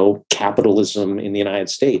capitalism in the United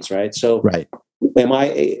States, right? So,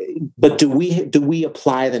 but do we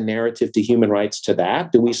apply the narrative to human rights to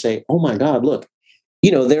that? Do we say, oh my God, look,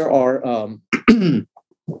 there are,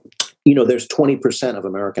 there's 20% of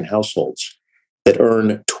American households that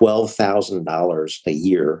earn $12,000 a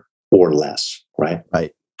year or less, right?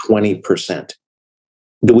 20%.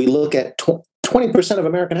 Do we look at 20% of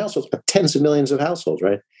American households, tens of millions of households,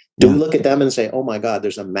 right? Do we look at them and say, oh my God,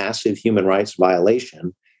 there's a massive human rights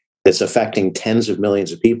violation that's affecting tens of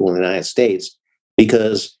millions of people in the United States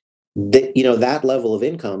because that level of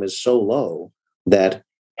income is so low that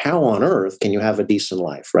how on earth can you have a decent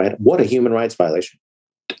life, right? What a human rights violation.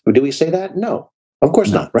 Do we say that? No, of course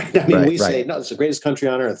not, right? I mean, we say, no, it's the greatest country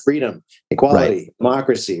on earth, freedom, equality,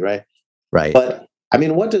 democracy, right? Right. But I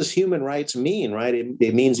mean, what does human rights mean, right?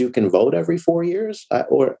 It means you can vote every 4 years?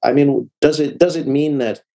 Does it mean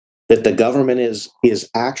that the government is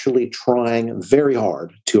actually trying very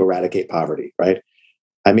hard to eradicate poverty, right?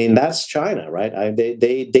 I mean, that's China, right?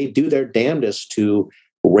 They do their damnedest to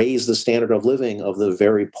raise the standard of living of the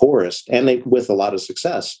very poorest, and with a lot of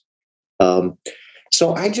success.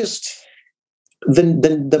 So I just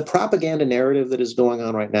the propaganda narrative that is going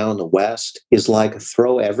on right now in the West is like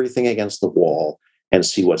throw everything against the wall and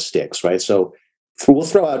see what sticks, right? So we'll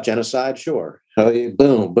throw out genocide, sure.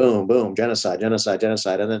 Boom, boom, boom, genocide,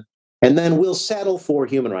 and then we'll settle for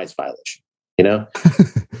human rights violation, you know?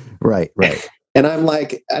 Right. And I'm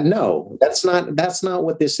like, no, that's not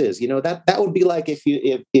what this is. You know, that would be like if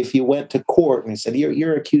you went to court and you said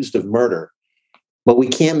you're accused of murder, but we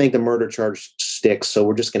can't make the murder charge stick, so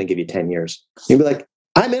we're just going to give you 10 years. You'd be like,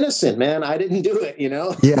 I'm innocent, man. I didn't do it. You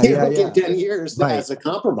know, give 10 years as a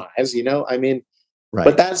compromise. You know, I mean,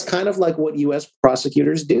 but that's kind of like what U.S.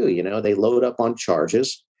 prosecutors do. You know, they load up on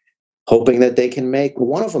charges, hoping that they can make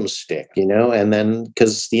one of them stick. You know, and then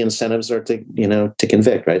because the incentives are to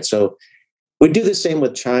convict, right? So we do the same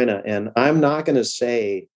with China, and I'm not going to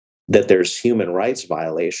say that there's human rights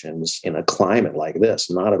violations in a climate like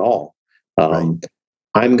this. Not at all.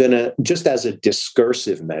 I'm going to, just as a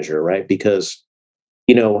discursive measure, right? Because,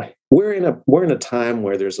 you know, we're in a time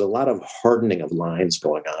where there's a lot of hardening of lines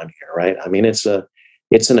going on here, right? I mean, it's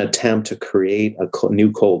an attempt to create a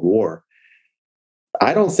new Cold War.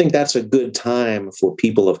 I don't think that's a good time for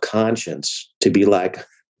people of conscience to be like,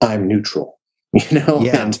 I'm neutral, you know,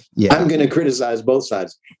 I'm going to criticize both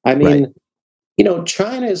sides. I mean, you know,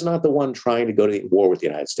 China is not the one trying to go to war with the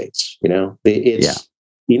United States. You know,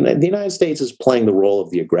 the United States is playing the role of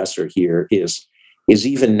the aggressor here, is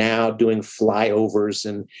even now doing flyovers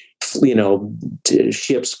and, you know,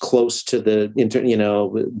 ships close to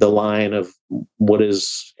the line of what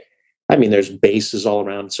is, I mean, there's bases all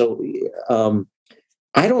around. So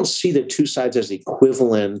I don't see the two sides as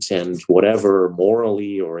equivalent and whatever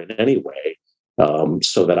morally or in any way,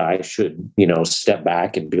 so that I should, you know, step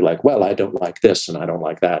back and be like, well, I don't like this and I don't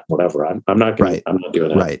like that, whatever. I'm not doing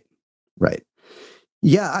that. Right.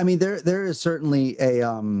 Yeah, I mean, there is certainly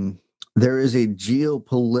there is a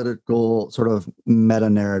geopolitical sort of meta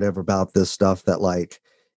narrative about this stuff that, like,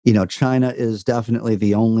 you know, China is definitely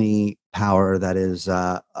the only power that is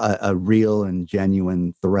a real and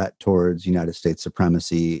genuine threat towards United States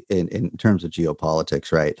supremacy in terms of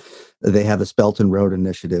geopolitics, right? They have the Belt and Road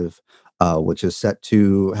Initiative, which is set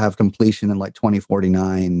to have completion in like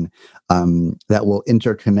 2049, that will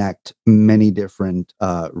interconnect many different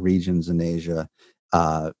regions in Asia.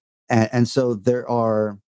 And so there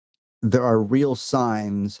are real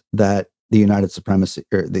signs that the United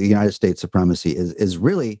States supremacy is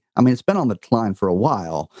really, I mean, it's been on the decline for a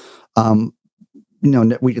while. You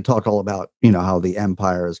know, we could talk all about, you know, how the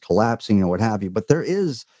empire is collapsing and what have you, but there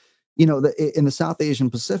is, you know, in the South Asian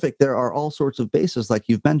Pacific, there are all sorts of bases, like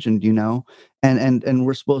you've mentioned, you know, and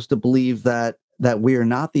we're supposed to believe that we are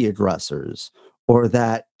not the aggressors, or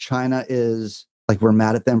that China is, like, we're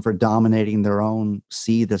mad at them for dominating their own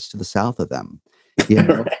sea that's to the south of them. You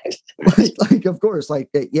know, like, of course, like,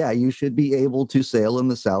 yeah, you should be able to sail in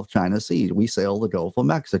the South China Sea. We sail the Gulf of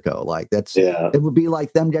Mexico. Like, it would be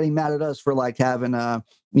like them getting mad at us for like having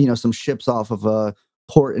you know, some ships off of a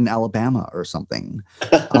port in Alabama or something.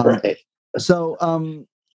 So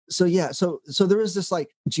there is this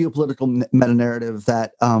like geopolitical meta narrative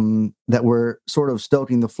that we're sort of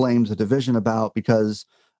stoking the flames of division about, because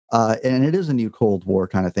and it is a new Cold War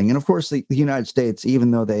kind of thing. And of course, the United States,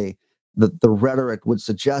 even though the rhetoric would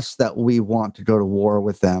suggest that we want to go to war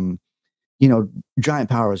with them, you know, giant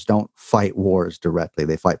powers don't fight wars directly;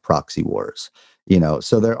 they fight proxy wars. You know,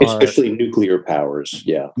 so there are especially nuclear powers.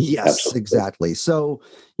 Yeah. Yes, absolutely. Exactly. So,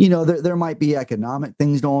 you know, there might be economic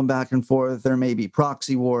things going back and forth. There may be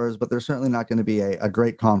proxy wars, but there's certainly not going to be a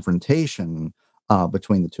great confrontation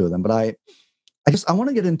between the two of them. But I want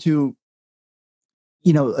to get into,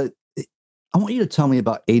 you know, I want you to tell me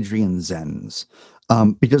about Adrian Zenz,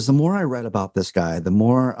 because the more I read about this guy, the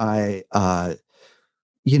more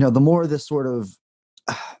the more this sort of,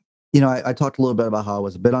 you know, I talked a little bit about how I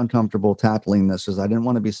was a bit uncomfortable tackling this because I didn't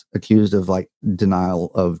want to be accused of like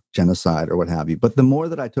denial of genocide or what have you. But the more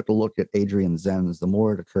that I took a look at Adrian Zenz, the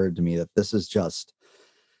more it occurred to me that this is just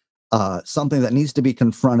something that needs to be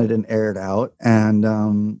confronted and aired out.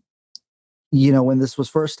 And, you know, when this was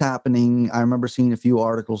first happening, I remember seeing a few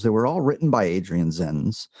articles. They were all written by Adrian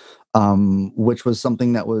Zenz, which was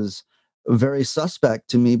something that was very suspect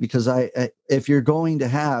to me, because if you're going to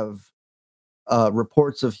have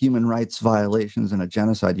reports of human rights violations and a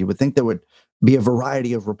genocide, you would think there would be a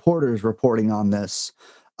variety of reporters reporting on this,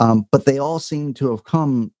 but they all seem to have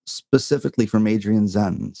come specifically from Adrian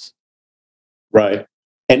Zenz. Right.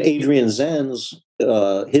 And Adrian Zenz,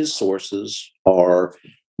 his sources are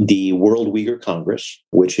the World Uyghur Congress,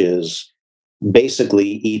 which is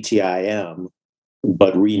basically ETIM,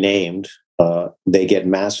 but renamed. They get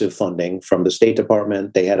massive funding from the State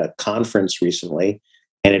Department. They had a conference recently,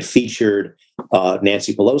 and it featured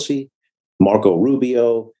Nancy Pelosi, Marco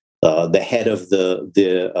Rubio, the head of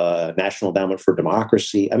the National Endowment for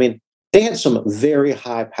Democracy. I mean, they had some very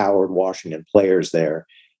high-powered Washington players there.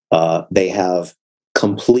 They have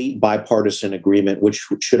complete bipartisan agreement, which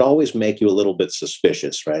should always make you a little bit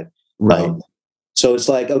suspicious, right? Right. So it's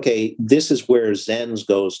like, okay, this is where Zenz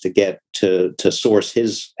goes to get to source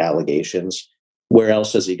his allegations. Where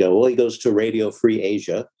else does he go? Well, he goes to Radio Free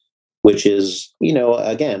Asia, which is,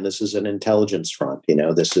 again, this is an intelligence front.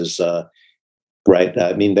 This is right.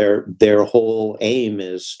 I mean, their whole aim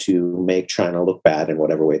is to make China look bad in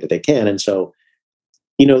whatever way that they can. And so,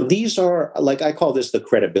 these are, like, I call this the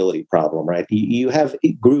credibility problem, right? You have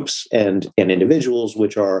groups and individuals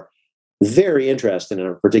which are very interested in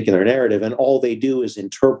a particular narrative, and all they do is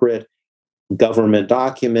interpret government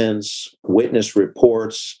documents, witness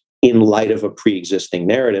reports in light of a pre-existing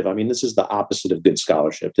narrative. I mean, this is the opposite of good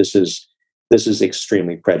scholarship. This is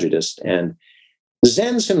extremely prejudiced. And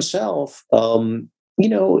Zenz himself,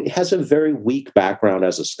 has a very weak background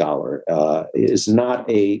as a scholar. Is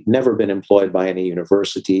never been employed by any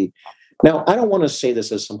university. Now, I don't want to say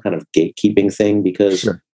this as some kind of gatekeeping thing, because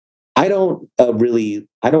Sure. I don't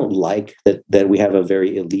like that we have a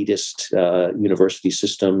very elitist university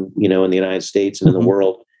system, in the United States and in the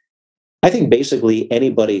world. I think basically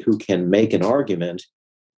anybody who can make an argument,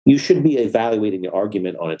 you should be evaluating the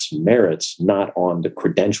argument on its merits, not on the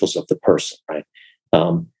credentials of the person, right?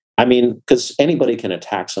 I mean, because anybody can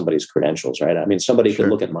attack somebody's credentials, right? I mean, somebody Sure.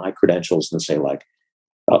 can look at my credentials and say, like,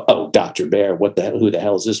 oh, Dr. Bair, who the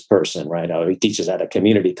hell is this person, right? Oh, he teaches at a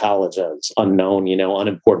community college, it's unknown,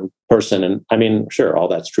 unimportant person. And I mean, sure, all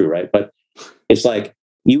that's true, right? But it's like,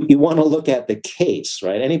 you want to look at the case,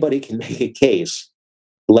 right? Anybody can make a case.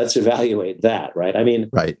 Let's evaluate that, right? I mean,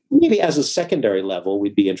 Right. maybe as a secondary level,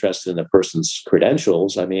 we'd be interested in the person's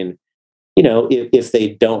credentials. I mean, if they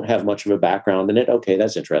don't have much of a background in it, okay,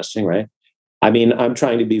 that's interesting, right? I mean, I'm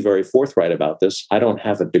trying to be very forthright about this. I don't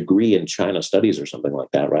have a degree in China studies or something like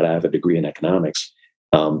that, right? I have a degree in economics.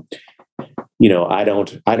 I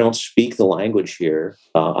don't speak the language here.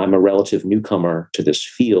 I'm a relative newcomer to this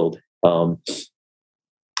field.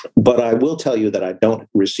 But I will tell you that I don't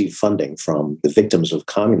receive funding from the Victims of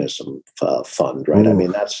Communism Fund, right? Ooh. I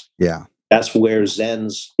mean, that's where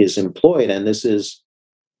Zenz is employed. And this is,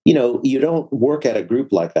 you don't work at a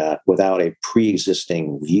group like that without a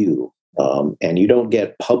pre-existing view. And you don't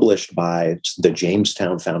get published by the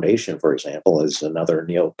Jamestown Foundation, for example, as another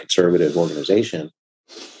neoconservative organization,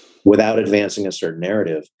 without advancing a certain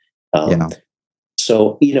narrative.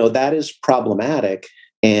 So, that is problematic.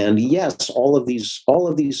 And yes, all of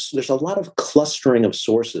these, there's a lot of clustering of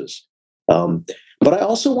sources. But I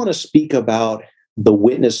also want to speak about the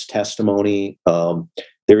witness testimony.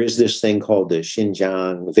 There is this thing called the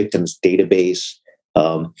Xinjiang Victims Database.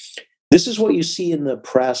 This is what you see in the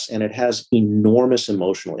press, and it has enormous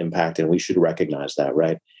emotional impact, and we should recognize that,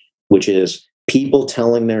 right? Which is people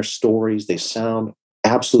telling their stories. They sound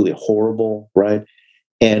absolutely horrible, right?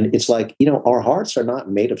 And it's like, our hearts are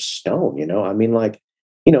not made of stone, I mean, like,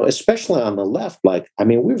 especially on the left, like, I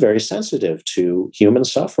mean, we're very sensitive to human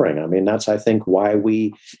suffering. I mean, that's, I think, why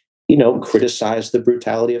we, criticize the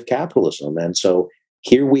brutality of capitalism. And so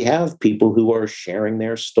here we have people who are sharing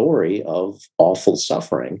their story of awful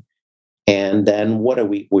suffering. And then what are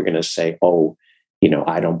we're going to say, oh,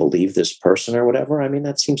 I don't believe this person or whatever. I mean,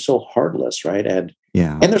 that seems so heartless, right? And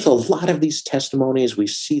there's a lot of these testimonies. We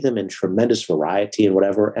see them in tremendous variety and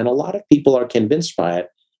whatever. And a lot of people are convinced by it.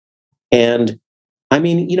 And I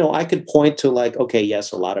mean, I could point to, like, okay,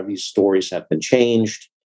 yes, a lot of these stories have been changed.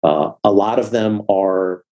 A lot of them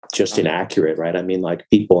are just inaccurate, right? I mean, like,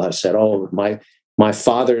 people have said, oh, my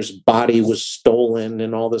father's body was stolen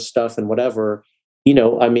and all this stuff and whatever.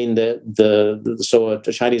 I mean, so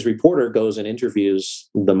a Chinese reporter goes and interviews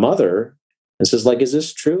the mother and says, like, is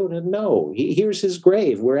this true? And no, here's his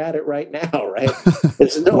grave. We're at it right now, right?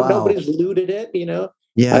 Wow. Nobody's looted it,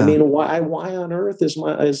 Yeah. I mean, why on earth is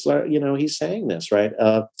he's saying this, right?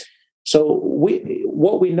 So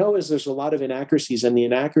what we know is there's a lot of inaccuracies, and the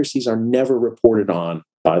inaccuracies are never reported on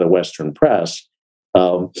by the Western press.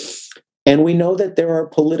 And we know that there are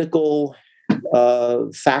political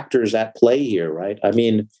factors at play here, right? I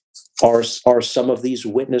mean, are some of these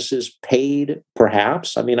witnesses paid?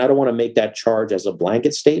 Perhaps. I mean, I don't want to make that charge as a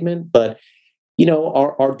blanket statement, but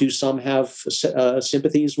do some have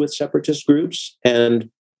sympathies with separatist groups, and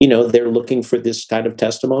they're looking for this kind of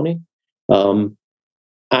testimony?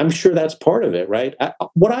 I'm sure that's part of it, right?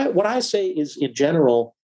 What I say is, in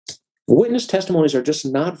general, witness testimonies are just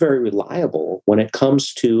not very reliable when it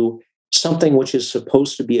comes to something which is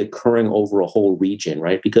supposed to be occurring over a whole region,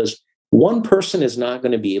 right? Because one person is not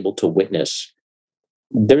going to be able to witness.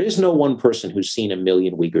 There is no one person who's seen 1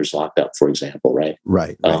 million Uyghurs locked up, for example, right?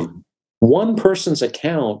 Right. One person's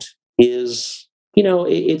account is,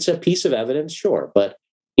 it's a piece of evidence, sure, but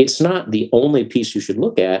it's not the only piece you should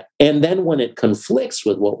look at. And then when it conflicts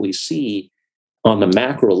with what we see on the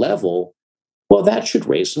macro level, well, that should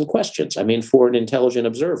raise some questions. I mean, for an intelligent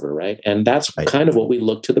observer, right? And that's kind of what we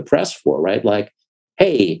look to the press for, right? Like,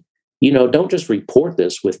 hey, don't just report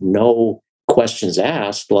this with no questions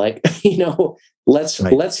asked. Like,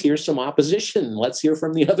 let's hear some opposition. Let's hear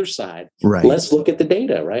from the other side. Right. Let's look at the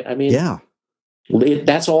data, right? I mean,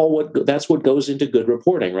 that's what goes into good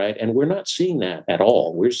reporting, right? And we're not seeing that at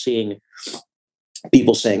all. We're seeing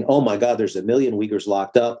people saying, "Oh my God, there's 1 million Uyghurs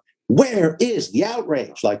locked up. Where is the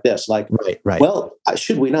outrage?" Like this, like, well,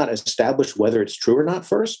 should we not establish whether it's true or not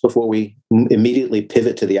first before we immediately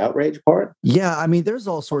pivot to the outrage part? Yeah, I mean, there's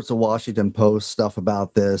all sorts of Washington Post stuff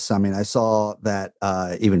about this. I mean, I saw that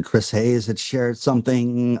even Chris Hayes had shared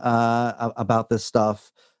something about this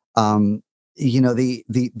stuff.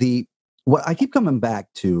 What I keep coming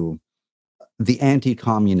back to, the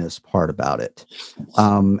anti-communist part about it.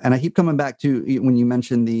 And I keep coming back to when you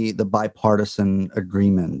mentioned the bipartisan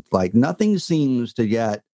agreement, like nothing seems to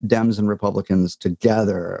get Dems and Republicans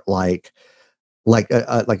together like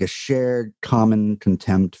a shared common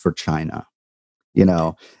contempt for China,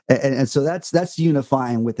 and so that's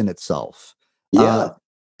unifying within itself. Yeah.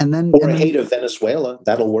 Or hate of Venezuela,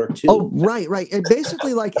 that'll work too. Oh, right. And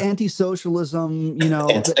basically like anti-socialism,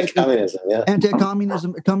 anti-communism,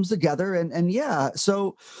 anti-communism comes together, and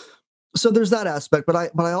so there's that aspect. But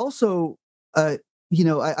I also, I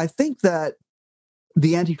think that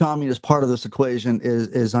the anti-communist part of this equation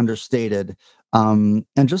is understated. And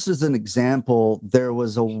just as an example, there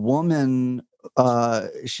was a woman.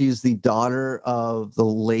 She's the daughter of the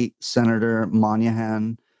late Senator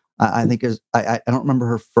Moynihan. I think I don't remember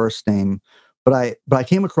her first name, but I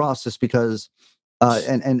came across this because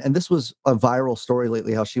and this was a viral story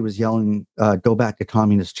lately, how she was yelling "Go back to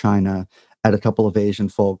communist China" at a couple of Asian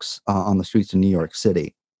folks on the streets of New York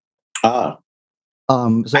City. So I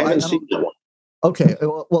haven't seen that one. Okay,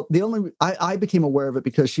 well, I became aware of it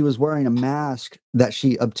because she was wearing a mask that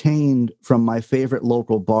she obtained from my favorite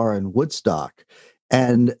local bar in Woodstock.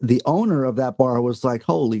 And the owner of that bar was like,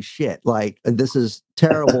 "Holy shit, like this is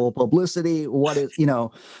terrible publicity. What is,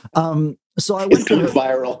 so I went to her,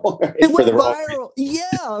 viral. It went viral.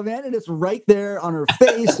 Yeah, man. And it's right there on her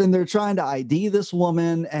face. And they're trying to ID this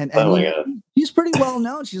woman. And she's pretty well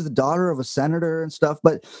known. She's the daughter of a senator and stuff.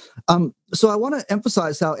 But so I want to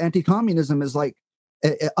emphasize how anti-communism is like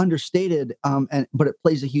understated, but it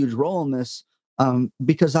plays a huge role in this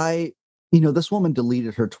because this woman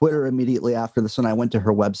deleted her Twitter immediately after this, and I went to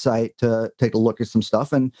her website to take a look at some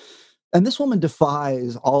stuff. And this woman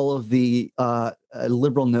defies all of the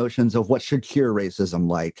liberal notions of what should cure racism,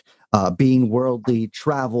 like being worldly,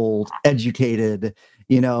 traveled, educated.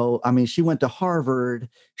 I mean, she went to Harvard.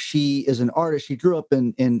 She is an artist. She grew up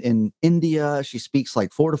in India. She speaks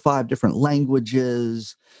like 4 to 5 different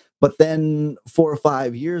languages. But then 4 or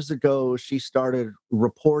 5 years ago, she started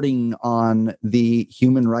reporting on the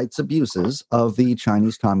human rights abuses of the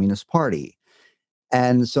Chinese Communist Party.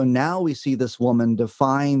 And so now we see this woman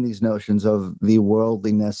define these notions of the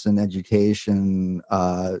worldliness and education,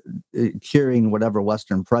 curing whatever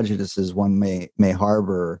Western prejudices one may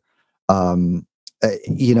harbor.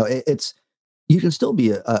 It's you can still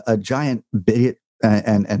be a giant bigot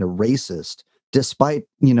and a racist, despite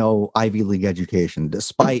Ivy League education,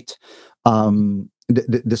 despite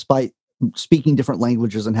despite speaking different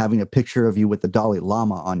languages and having a picture of you with the Dalai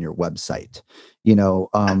Lama on your website,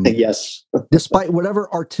 yes, despite whatever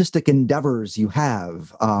artistic endeavors you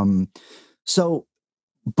have.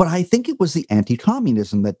 But I think it was the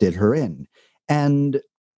anti-communism that did her in. And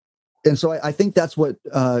so I think that's what,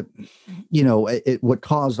 what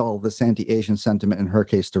caused all this anti-Asian sentiment in her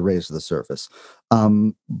case to raise to the surface.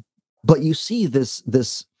 But you see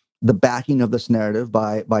the backing of this narrative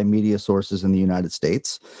by media sources in the United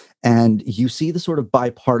States, and you see the sort of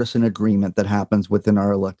bipartisan agreement that happens within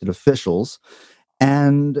our elected officials,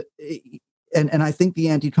 and I think the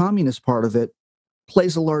anti-communist part of it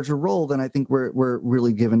plays a larger role than I think we're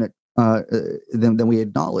really giving it than we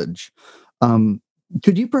acknowledge.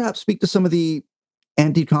 Could you perhaps speak to some of the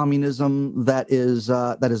anti-communism that is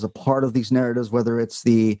a part of these narratives, whether it's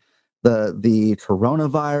the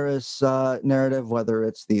coronavirus narrative, whether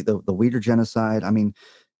it's the Uyghur genocide? I mean,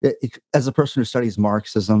 As a person who studies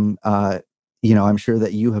Marxism, I'm sure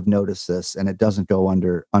that you have noticed this, and it doesn't go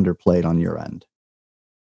underplayed on your end.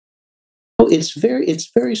 It's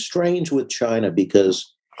very strange with China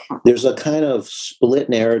because there's a kind of split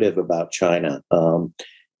narrative about China.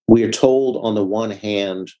 We are told on the one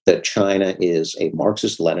hand that China is a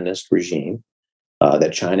Marxist-Leninist regime,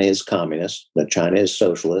 that China is communist, that China is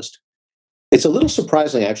socialist. It's a little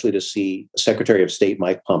surprising, actually, to see Secretary of State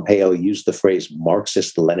Mike Pompeo use the phrase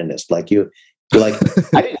Marxist-Leninist. You're like,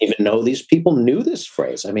 I didn't even know these people knew this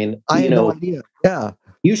phrase. I mean, I had no idea. Yeah.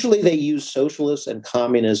 Usually they use socialist and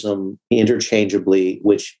communism interchangeably,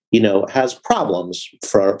 which, has problems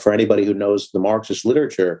for anybody who knows the Marxist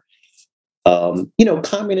literature.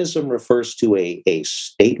 Communism refers to a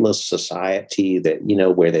stateless society that,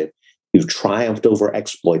 where you've triumphed over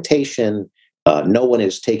exploitation. No one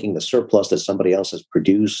is taking the surplus that somebody else has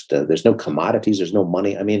produced. There's no commodities. There's no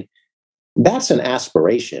money. I mean, that's an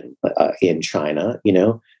aspiration in China.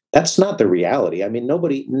 That's not the reality. I mean,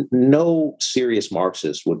 no serious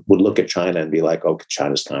Marxist would look at China and be like, "Oh,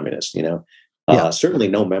 China's communist." Certainly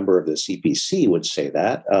no member of the CPC would say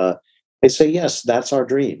that. They say, "Yes, that's our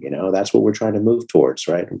dream. That's what we're trying to move towards."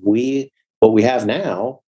 Right? What we have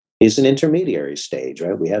now is an intermediary stage,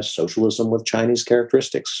 right? We have socialism with Chinese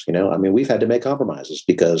characteristics. I mean, we've had to make compromises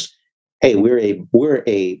because, hey, we're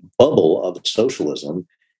a bubble of socialism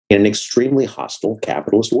in an extremely hostile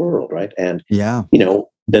capitalist world, right? And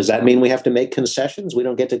does that mean we have to make concessions? We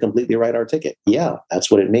don't get to completely write our ticket. Yeah,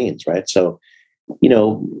 that's what it means, right? So,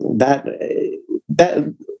 that,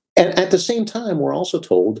 and at the same time, we're also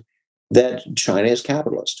told that China is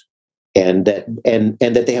capitalist. And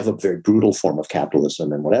that they have a very brutal form of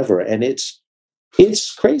capitalism and whatever. And it's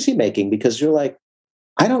crazy making because you're like,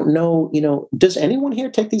 I don't know, does anyone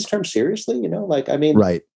here take these terms seriously?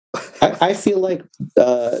 Right. I feel like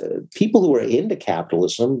people who are into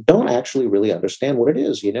capitalism don't actually really understand what it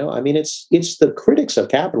is. I mean, it's the critics of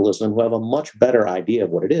capitalism who have a much better idea of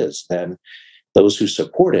what it is than those who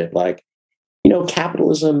support it.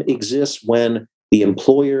 Capitalism exists when the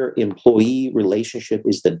employer-employee relationship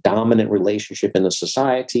is the dominant relationship in the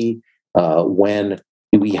society. When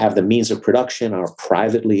we have the means of production are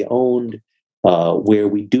privately owned, where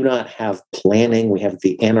we do not have planning, we have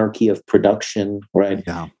the anarchy of production, right?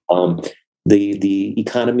 Yeah. The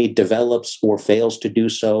economy develops or fails to do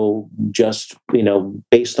so just,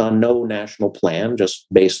 based on no national plan, just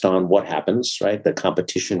based on what happens, right? The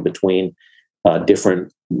competition between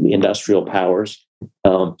different industrial powers.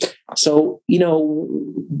 So,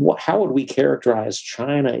 how would we characterize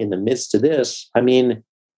China in the midst of this? I mean,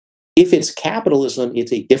 if it's capitalism,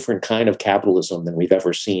 it's a different kind of capitalism than we've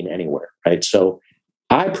ever seen anywhere, right? So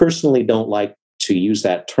I personally don't like to use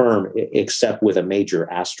that term except with a major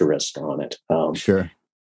asterisk on it. Sure.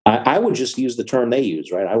 I would just use the term they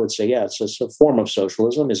use, right? I would say, yeah, it's a form of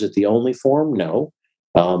socialism. Is it the only form? No.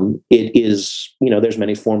 It is, there's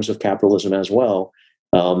many forms of capitalism as well.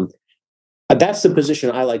 That's the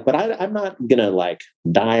position I like, but I'm not going to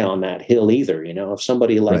die on that hill either. If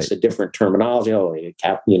somebody likes a different terminology,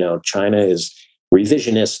 China is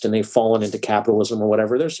revisionist and they've fallen into capitalism or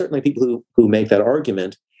whatever. There's certainly people who make that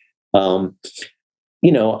argument. I'm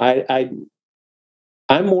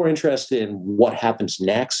more interested in what happens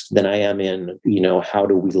next than I am in, how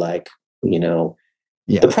do we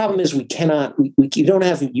The problem is we don't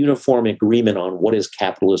have a uniform agreement on what is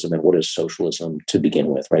capitalism and what is socialism to begin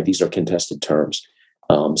with, right? These are contested terms.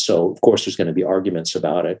 So of course there's going to be arguments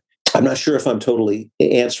about it. I'm not sure if I'm totally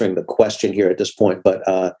answering the question here at this point, but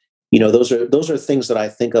those are things that I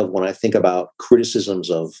think of when I think about criticisms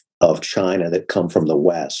of China that come from the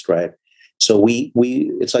West, right? So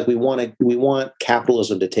it's like we want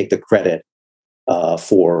capitalism to take the credit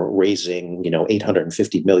for raising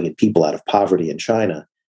 850 million people out of poverty in China.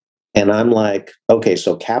 And I'm like, okay,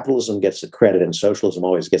 so capitalism gets the credit and socialism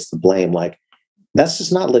always gets the blame. That's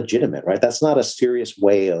just not legitimate, right? That's not a serious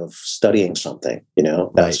way of studying something,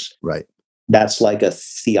 That's right. That's like a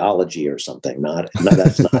theology or something.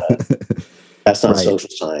 That's not social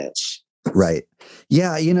science. Right.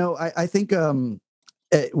 Yeah. I think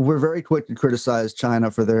we're very quick to criticize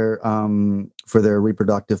China for their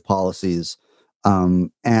reproductive policies.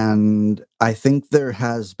 And I think there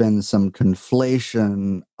has been some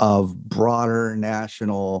conflation of broader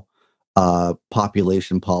national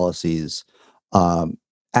population policies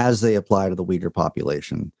as they apply to the Uyghur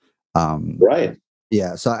population. Right.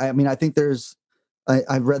 Yeah. So, I think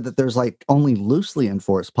I've read that there's only loosely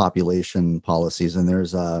enforced population policies, and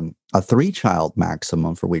there's a 3-child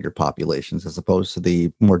maximum for Uyghur populations as opposed to the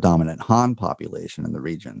more dominant Han population in the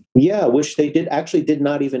region. Yeah, which they did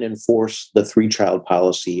not even enforce the 3-child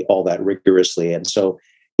policy all that rigorously. And so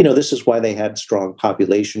this is why they had strong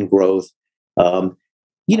population growth.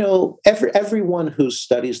 Everyone who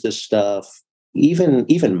studies this stuff,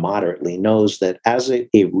 even moderately, knows that as a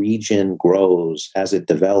region grows, as it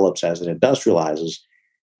develops, as it industrializes,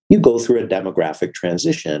 you go through a demographic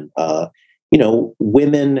transition.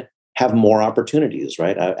 Women have more opportunities,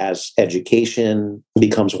 right? As education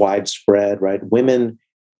becomes widespread, right? Women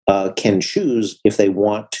can choose if they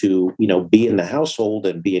want to, be in the household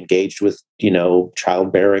and be engaged with,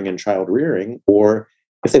 childbearing and child rearing, or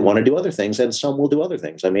if they want to do other things, and some will do other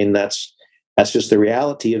things. I mean, that's just the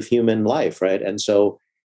reality of human life, right? And so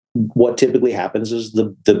what typically happens is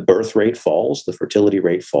the birth rate falls, the fertility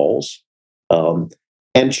rate falls.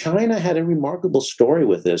 And China had a remarkable story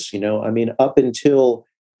with this. Up until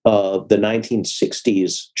the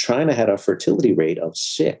 1960s, China had a fertility rate of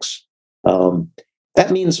 6.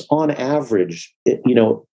 That means on average,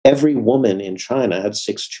 every woman in China had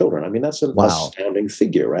 6 children. I mean, that's an astounding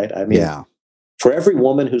figure, right? I mean, for every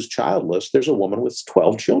woman who's childless, there's a woman with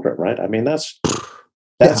 12 children, right? I mean, that's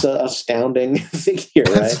an astounding figure,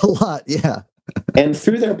 right? That's a lot, yeah. And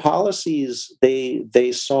through their policies,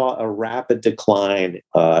 they saw a rapid decline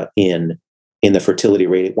in the fertility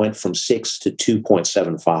rate. It went from 6 to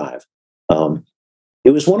 2.75.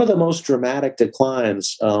 It was one of the most dramatic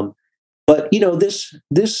declines. But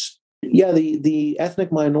the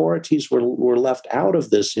ethnic minorities were left out of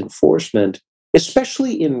this enforcement,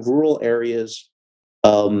 especially in rural areas.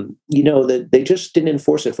 That they just didn't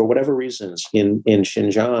enforce it for whatever reasons in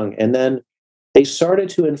Xinjiang, and then they started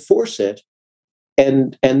to enforce it,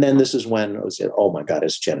 and then this is when I said, "Oh my God,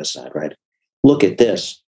 it's genocide!" Right? Look at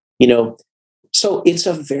this. So it's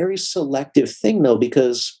a very selective thing, though,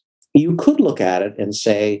 because you could look at it and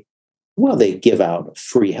say, well, they give out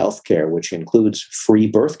free healthcare, which includes free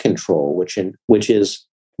birth control, which is,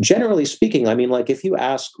 generally speaking, I mean, like if you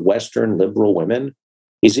ask Western liberal women,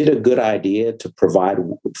 is it a good idea to provide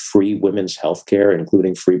free women's healthcare,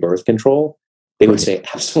 including free birth control? They would say,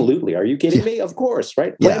 absolutely. Are you kidding me? Of course,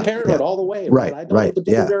 right? Planned Parenthood all the way. Right. I don't know the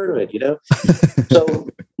dirt of it, So,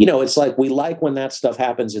 it's like we like when that stuff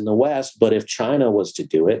happens in the West, but if China was to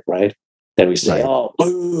do it, right, then we say, oh,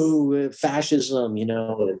 boo, fascism,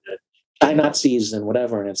 and Nazis and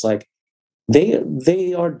whatever. And it's like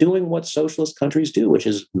they are doing what socialist countries do, which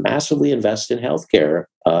is massively invest in healthcare.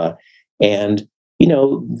 And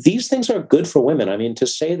these things are good for women. I mean, to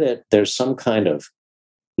say that there's some kind of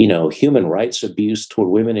human rights abuse toward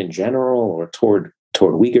women in general or toward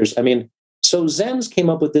Uyghurs. I mean, so Zenz came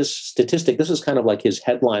up with this statistic. This is kind of like his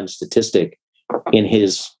headline statistic in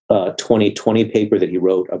his 2020 paper that he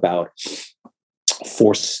wrote about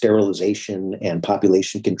forced sterilization and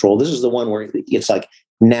population control. This is the one where it's like,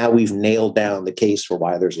 now we've nailed down the case for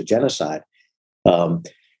why there's a genocide.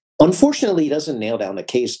 Unfortunately, he doesn't nail down the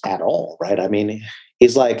case at all, right? I mean,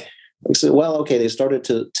 he's like, well, okay, they started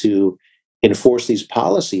to enforce these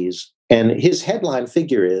policies, and his headline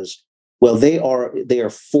figure is, well, they are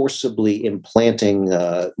forcibly implanting,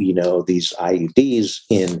 these IUDs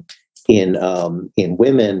in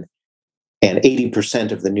women, and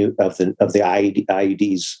 80% of the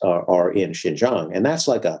IUDs are in Xinjiang, and that's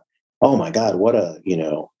like oh my God,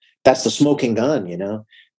 that's the smoking gun,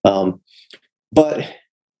 but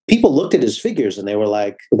people looked at his figures and they were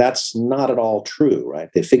like, that's not at all true,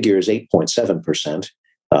 right? The figure is 8.7%.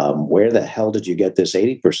 Where the hell did you get this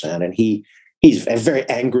 80%? And he very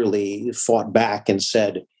angrily fought back and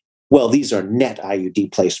said, well, these are net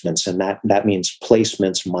IUD placements, and that means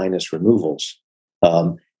placements minus removals.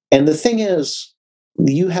 And the thing is,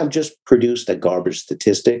 you have just produced a garbage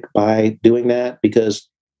statistic by doing that, because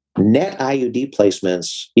net IUD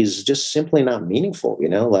placements is just simply not meaningful.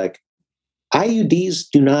 Like IUDs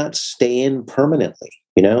do not stay in permanently.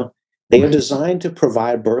 They are designed to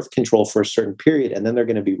provide birth control for a certain period, and then they're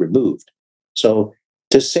going to be removed. So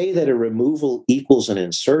to say that a removal equals an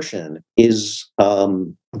insertion is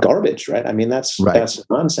garbage, right? I mean, that's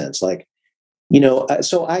nonsense. Like,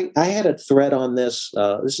 so I had a thread on this.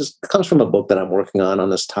 This comes from a book that I'm working on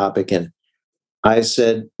this topic, and I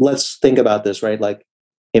said, let's think about this, right? Like,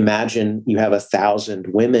 imagine you have 1,000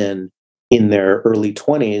 women in their early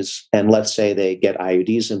 20s, and let's say they get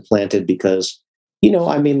IUDs implanted because,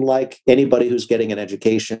 like anybody who's getting an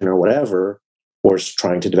education or whatever, or is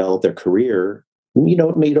trying to develop their career, you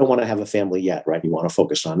don't want to have a family yet, right? You want to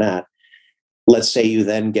focus on that. Let's say you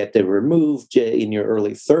then get them removed in your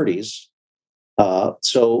early 30s.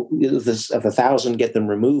 So if 1,000 get them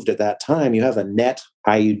removed at that time, you have a net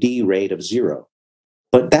IUD rate of 0.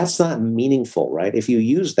 But that's not meaningful, right? If you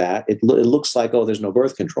use that, it looks like, oh, there's no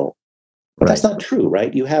birth control. But that's not true,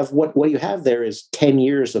 right? You have what you have there is 10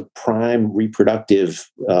 years of prime reproductive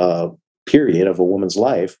period of a woman's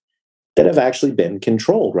life that have actually been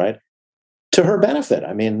controlled, right? To her benefit.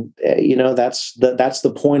 I mean, that's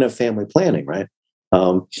the point of family planning, right?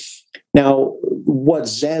 Now, what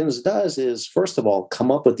Zenz does is, first of all,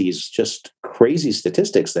 come up with these just crazy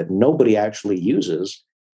statistics that nobody actually uses,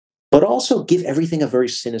 but also give everything a very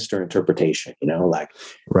sinister interpretation, like,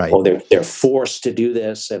 right. oh, they're forced to do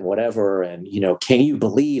this and whatever. And, can you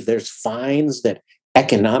believe there's fines that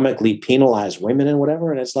economically penalize women and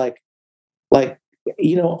whatever? And it's like,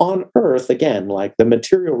 on Earth, again, like the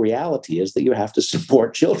material reality is that you have to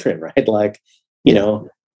support children, right? Like,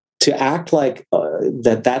 to act like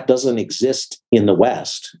that doesn't exist in the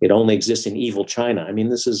West, it only exists in evil China. I mean,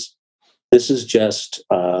 this is just,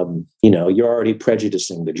 you're already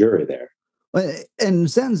prejudicing the jury there. And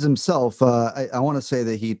Zenz himself, I want to say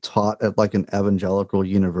that he taught at like an evangelical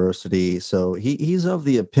university, so he's of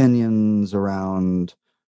the opinions around,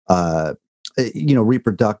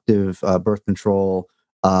 reproductive birth control.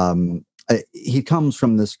 He comes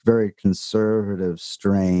from this very conservative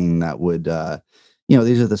strain that would,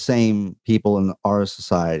 these are the same people in our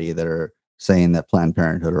society that are saying that Planned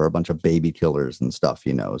Parenthood are a bunch of baby killers and stuff,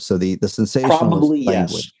 So the sensationalist Probably,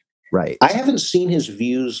 language, yes. Right. I haven't seen his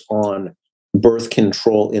views on birth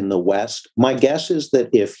control in the West. My guess is that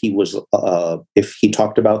if he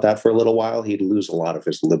talked about that for a little while, he'd lose a lot of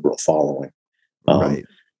his liberal following. Right.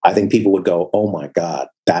 I think people would go, "Oh my God,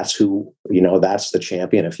 that's who, that's the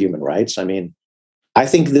champion of human rights." I mean, I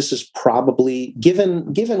think this is probably,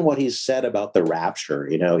 given what he's said about the rapture,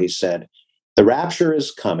 he said, the rapture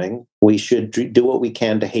is coming. We should do what we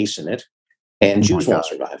can to hasten it, and Jews won't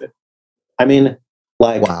survive it. I mean,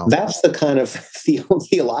 like, wow. That's the kind of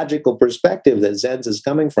theological perspective that Zenz is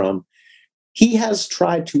coming from. He has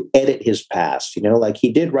tried to edit his past, like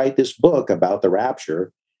he did write this book about the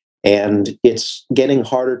rapture, and it's getting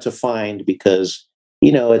harder to find because,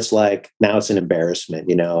 it's like, now it's an embarrassment,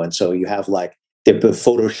 and so you have like the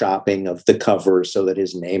photoshopping of the cover so that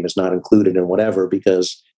his name is not included and whatever,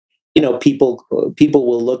 because, people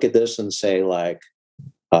will look at this and say like,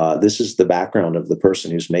 this is the background of the person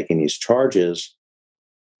who's making these charges.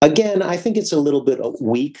 Again, I think it's a little bit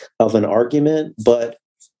weak of an argument, but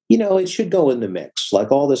it should go in the mix.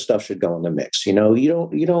 Like all this stuff should go in the mix. You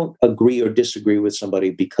don't agree or disagree with somebody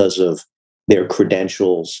because of their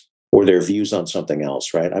credentials or their views on something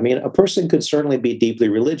else, right? I mean, a person could certainly be deeply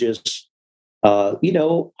religious.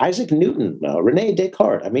 Isaac Newton, Rene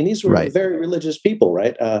Descartes. I mean, these were very religious people,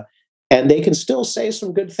 right? And they can still say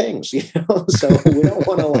some good things, So we don't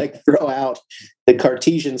want to like throw out the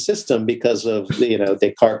Cartesian system because of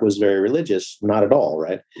Descartes was very religious. Not at all,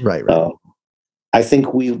 right? Right. I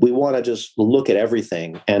think we want to just look at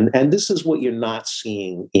everything, and this is what you're not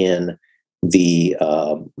seeing in the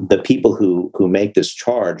people who make this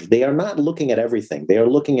charge. They are not looking at everything. They are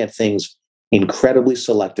looking at things incredibly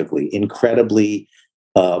selectively, incredibly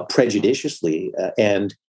prejudiciously,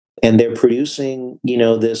 and they're producing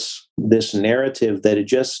this narrative that it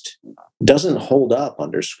just doesn't hold up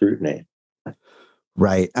under scrutiny.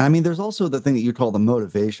 Right. I mean, there's also the thing that you call the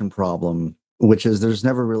motivation problem, which is there's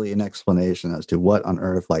never really an explanation as to what on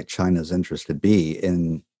earth like China's interest could be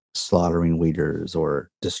in slaughtering Uyghurs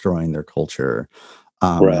or destroying their culture.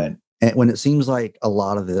 Right. And when it seems like a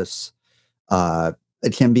lot of this,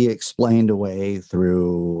 it can be explained away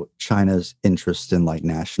through China's interest in like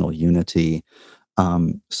national unity,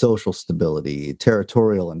 social stability,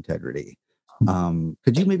 territorial integrity.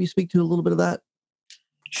 Could you maybe speak to a little bit of that?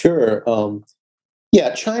 Sure.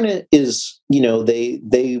 Yeah, China is,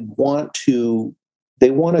 they want to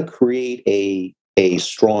create a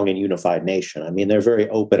strong and unified nation. I mean, they're very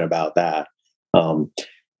open about that.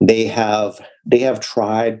 They have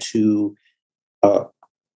tried to,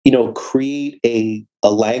 create a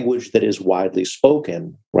language that is widely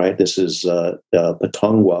spoken, right? This is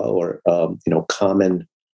Patongwa, or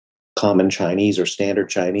common Chinese or standard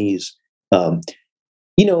Chinese.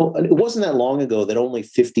 It wasn't that long ago that only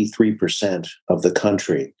 53% of the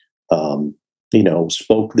country,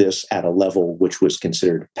 spoke this at a level which was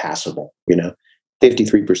considered passable.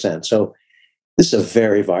 53%. So this is a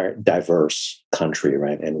very diverse country,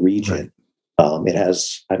 right, and region. Right. It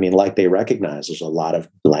has, like they recognize, there's a lot of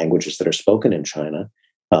languages that are spoken in China.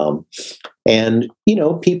 And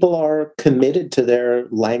people are committed to their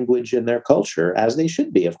language and their culture, as they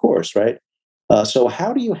should be, of course, right? So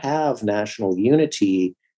how do you have national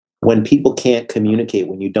unity when people can't communicate,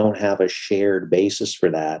 when you don't have a shared basis for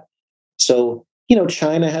that? So,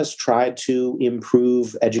 China has tried to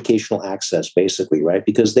improve educational access, basically, right?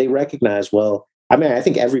 Because they recognize, I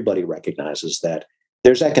think everybody recognizes that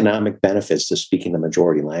there's economic benefits to speaking the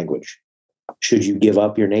majority language. Should you give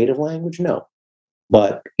up your native language? No.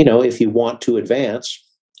 But, if you want to advance,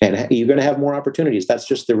 and you're going to have more opportunities, that's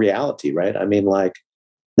just the reality, right? I mean, like,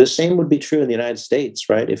 the same would be true in the United States,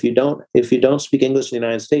 right? If you don't speak English in the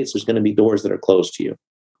United States, there's going to be doors that are closed to you.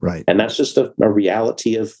 Right. And that's just a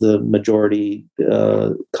reality of the majority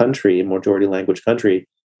majority language country.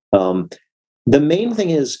 The main thing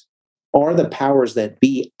is, are the powers that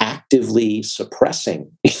be actively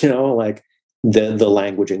suppressing, like the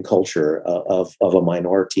language and culture of a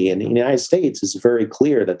minority? And in the United States, it's very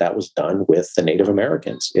clear that was done with the Native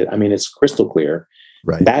Americans. It's crystal clear.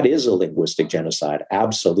 Right. That is a linguistic genocide.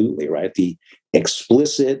 Absolutely, right? The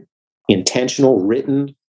explicit, intentional,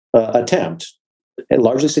 written attempt, and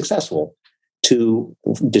largely successful, to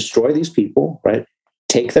destroy these people, right?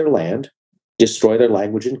 Take their land, destroy their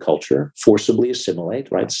language and culture, forcibly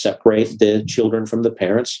assimilate, right? Separate the children from the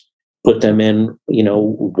parents, put them in,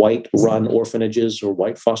 white-run orphanages or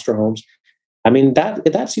white foster homes. I mean,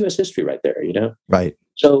 that's U.S. history right there, Right.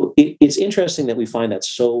 So it's interesting that we find that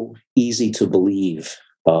so easy to believe,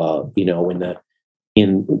 in the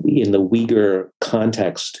Uyghur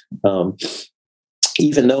context,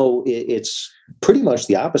 even though it's pretty much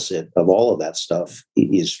the opposite of all of that stuff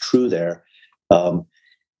is true there.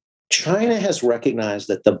 China has recognized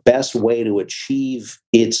that the best way to achieve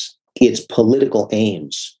its political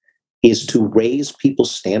aims is to raise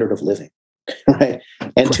people's standard of living, right,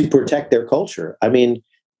 and to protect their culture. How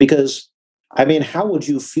would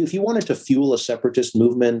you feel if you wanted to fuel a separatist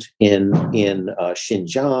movement in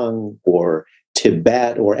Xinjiang or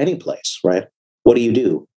Tibet or any place, right? What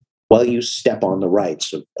do? Well, you step on the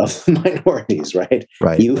rights of minorities, right?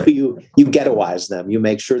 Right. You ghettoize them. You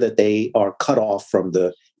make sure that they are cut off from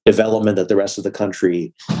the development that the rest of the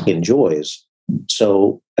country enjoys.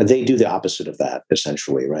 So they do the opposite of that,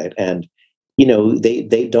 essentially, right? And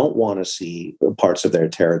they don't want to see parts of their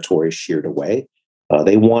territory sheared away.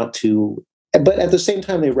 They want to. But at the same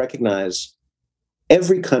time, they recognize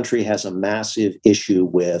every country has a massive issue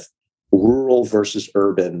with rural versus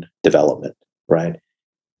urban development, right?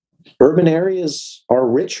 Urban areas are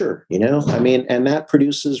richer, and that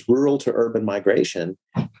produces rural to urban migration.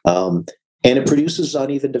 And it produces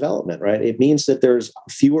uneven development, right? It means that there's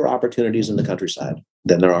fewer opportunities in the countryside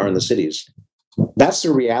than there are in the cities. That's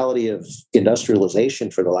the reality of industrialization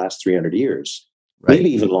for the last 300 years, right? Maybe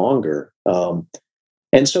even longer.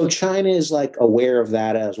 And so China is like aware of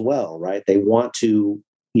that as well, right? They want to,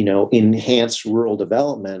 enhance rural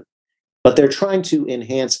development, but they're trying to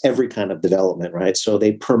enhance every kind of development, right? So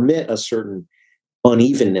they permit a certain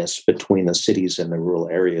unevenness between the cities and the rural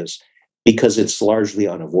areas because it's largely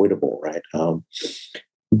unavoidable, right?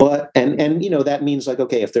 But that means, like,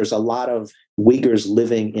 okay, if there's a lot of Uyghurs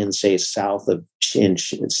living in, say, south of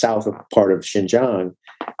part of Xinjiang,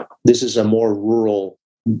 this is a more rural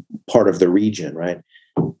part of the region, right?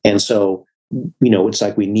 And so, it's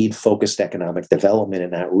like we need focused economic development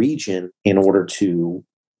in that region in order to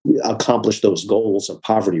accomplish those goals of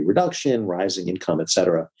poverty reduction, rising income, et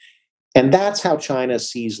cetera. And that's how China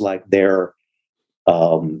sees like their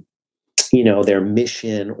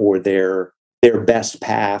mission or their best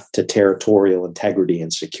path to territorial integrity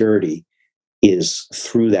and security is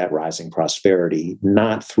through that rising prosperity,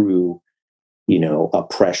 not through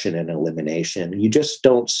oppression and elimination. You just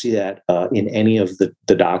don't see that in any of the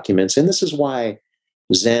documents. And this is why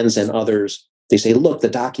Zenz and others, they say, look, the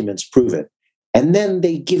documents prove it. And then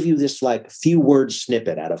they give you this like few word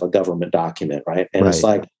snippet out of a government document, right? And It's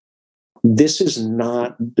like, this is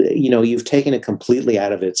not, you've taken it completely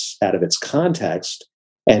out of its context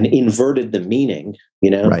and inverted the meaning,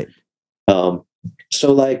 Right.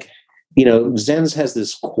 So like, Zenz has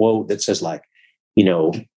this quote that says like,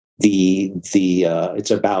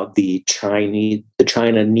 it's about the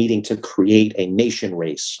China needing to create a nation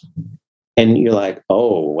race. And you're like,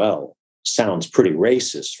 oh, well, sounds pretty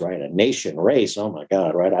racist, right? A nation race. Oh my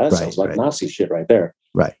God, right? That sounds like Nazi shit right there.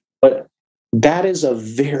 Right. But that is a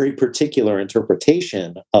very particular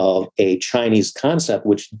interpretation of a Chinese concept,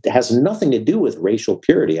 which has nothing to do with racial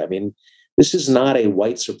purity. I mean, this is not a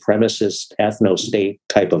white supremacist ethno-state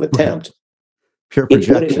type of attempt. Right. Pure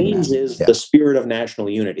projection. What it means is the spirit of national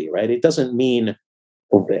unity, right? It doesn't mean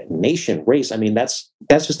nation, race. I mean, that's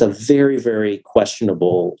just a very, very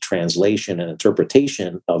questionable translation and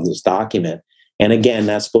interpretation of this document. And again,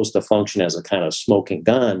 that's supposed to function as a kind of smoking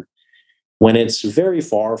gun when it's very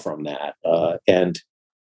far from that. But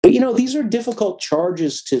these are difficult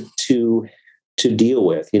charges to deal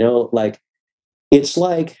with. It's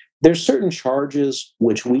like there's certain charges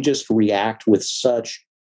which we just react with such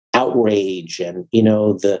outrage, and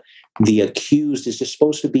the accused is just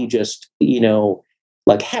supposed to be just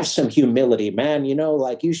like, have some humility, man.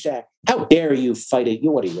 Like, you should. How dare you fight it?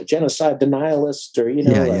 What are you, a genocide denialist, or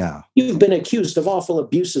you've been accused of awful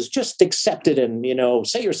abuses? Just accept it and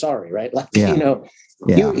say you're sorry, right? Like,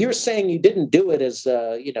 you're saying you didn't do it as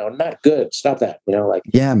not good. Stop that, like.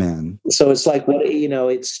 Yeah, man. So it's like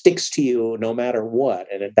it sticks to you no matter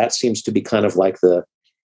what, and that seems to be kind of like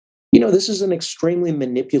this is an extremely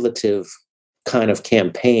manipulative kind of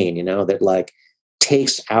campaign, that like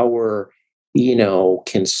takes our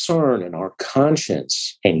concern and our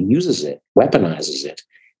conscience and uses it, weaponizes it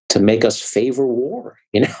to make us favor war,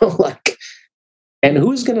 like, and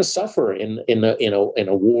who's going to suffer in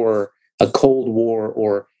a war, a Cold War,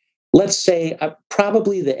 or let's say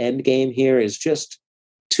probably the end game here is just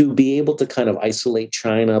to be able to kind of isolate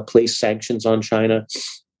China, place sanctions on China.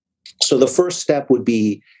 So the first step would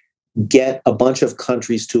be get a bunch of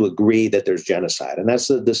countries to agree that there's genocide. And that's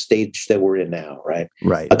the stage that we're in now, right?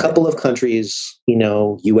 Right. A couple of countries,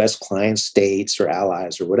 US client states or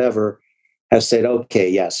allies or whatever, have said, okay,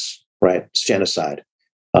 yes, right, it's genocide.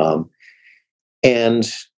 And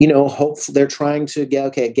hopefully they're trying to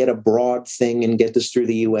get a broad thing and get this through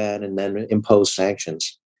the UN and then impose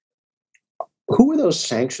sanctions. Who are those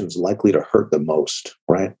sanctions likely to hurt the most,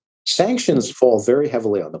 right? Sanctions fall very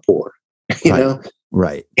heavily on the poor, you know?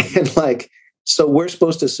 Right. And like, so we're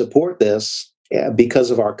supposed to support this because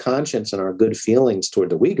of our conscience and our good feelings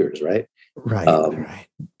toward the Uyghurs, right? Right. Right.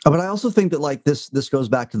 But I also think that like this goes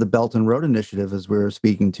back to the Belt and Road Initiative, as we were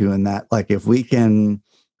speaking to, in that like if we can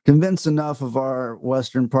convince enough of our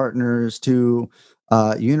Western partners to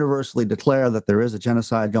universally declare that there is a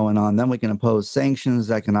genocide going on, then we can impose sanctions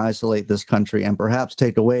that can isolate this country and perhaps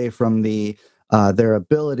take away from their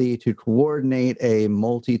ability to coordinate a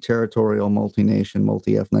multi-territorial, multi-nation,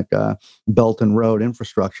 multi-ethnic Belt and Road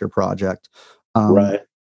infrastructure project, right?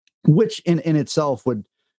 Which in itself would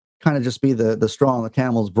kind of just be the straw on the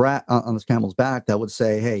camel's back that would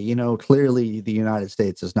say, hey, clearly the United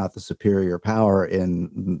States is not the superior power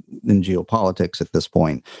in geopolitics at this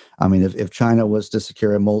point. I mean, if China was to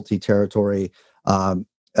secure a multi-territory Belt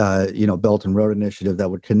and Road Initiative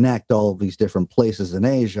that would connect all of these different places in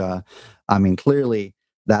Asia, I mean, clearly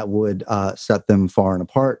that would set them far and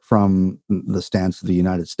apart from the stance of the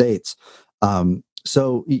United States.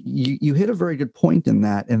 So you hit a very good point in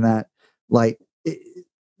that like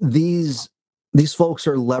these folks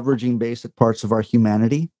are leveraging basic parts of our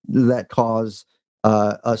humanity that cause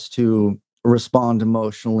us to respond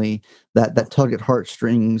emotionally, that tug at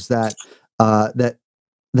heartstrings, that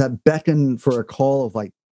beckon for a call of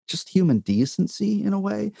like just human decency in a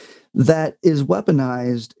way that is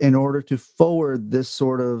weaponized in order to forward this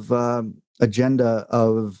sort of agenda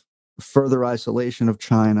of further isolation of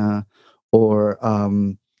China, or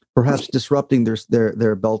perhaps disrupting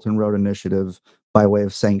their Belt and Road Initiative by way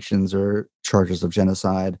of sanctions or charges of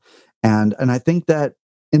genocide. And I think that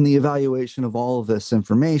in the evaluation of all of this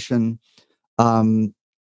information,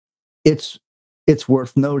 it's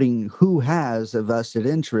worth noting who has a vested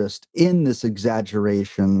interest in this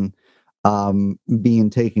exaggeration being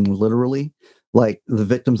taken literally, like the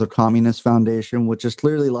Victims of Communist Foundation, which is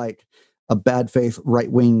clearly like a bad faith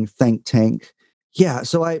right-wing think tank. Yeah,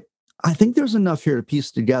 so I think there's enough here to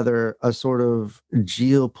piece together a sort of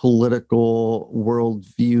geopolitical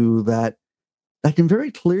worldview that can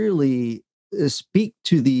very clearly speak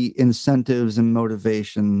to the incentives and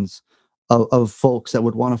motivations of folks that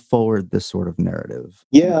would want to forward this sort of narrative.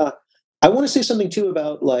 Yeah, I want to say something too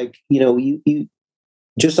about like you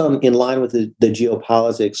just in line with the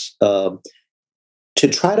geopolitics, to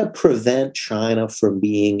try to prevent China from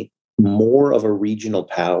being more of a regional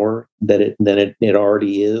power than it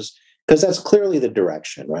already is, because that's clearly the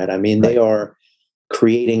direction, right? I mean, they are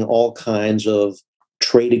creating all kinds of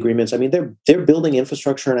trade agreements. I mean, they're building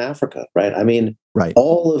infrastructure in Africa, right? I mean,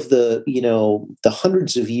 all of the the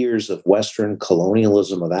hundreds of years of Western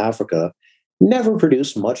colonialism of Africa never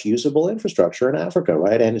produced much usable infrastructure in Africa,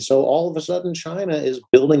 right? And so all of a sudden, China is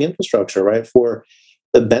building infrastructure, right, for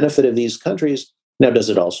the benefit of these countries. Now, does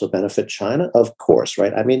it also benefit China? Of course,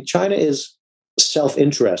 right? I mean, China is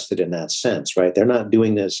self-interested in that sense, right? They're not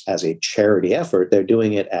doing this as a charity effort. They're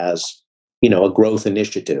doing it as a growth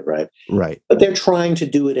initiative, right? Right. But they're trying to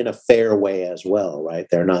do it in a fair way as well, right?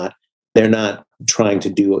 They're not trying to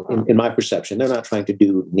do, in my perception, they're not trying to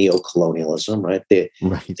do neo-colonialism, right? They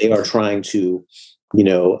are trying to,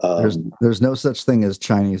 there's no such thing as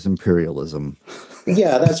Chinese imperialism.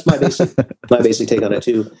 Yeah, that's my basic take on it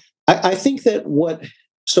too. I think that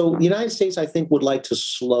so the United States, I think, would like to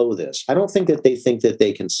slow this. I don't think that they think that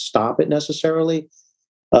they can stop it necessarily.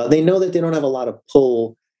 They know that they don't have a lot of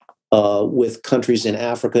pull with countries in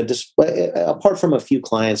Africa, apart from a few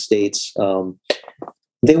client states.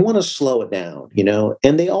 they want to slow it down,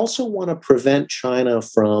 and they also want to prevent China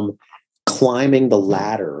from climbing the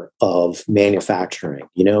ladder of manufacturing.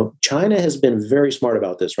 China has been very smart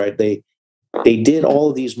about this, right? They did all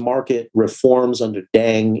of these market reforms under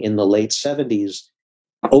Deng in the late 70s,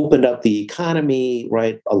 opened up the economy,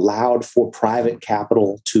 right? Allowed for private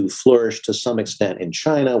capital to flourish to some extent in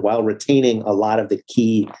China while retaining a lot of the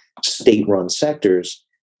key state-run sectors.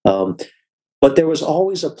 But there was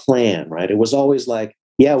always a plan, right? It was always like,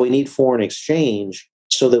 yeah, we need foreign exchange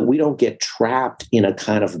so that we don't get trapped in a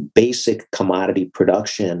kind of basic commodity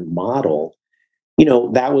production model.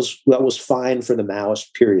 That was fine for the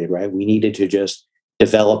Maoist period, right? We needed to just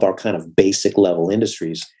develop our kind of basic level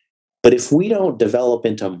industries. But if we don't develop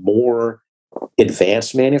into more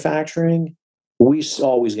advanced manufacturing, we're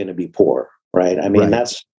always going to be poor, right? I mean,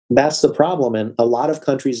 that's the problem. And a lot of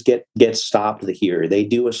countries get stopped here. They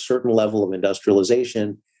do a certain level of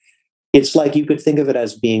industrialization. It's like you could think of it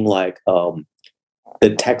as being like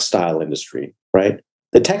the textile industry, right?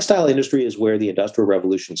 The textile industry is where the Industrial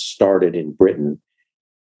Revolution started in Britain.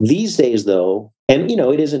 These days, though, and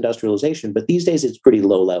it is industrialization, but these days it's pretty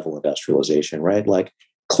low level industrialization, right? Like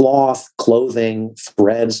cloth, clothing,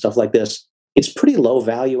 thread, stuff like this. It's pretty low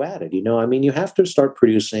value added. I mean, you have to start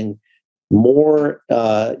producing more,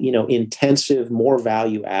 intensive, more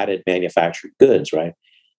value added manufactured goods, right?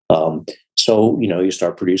 So, you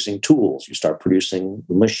start producing tools, you start producing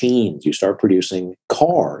machines, you start producing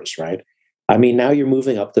cars, right? I mean, now you're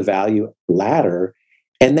moving up the value ladder,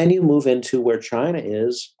 and then you move into where China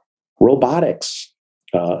is, robotics,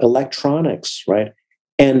 electronics, right?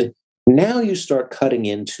 And now you start cutting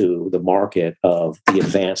into the market of the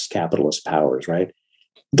advanced capitalist powers, right?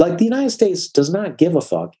 Like the United States does not give a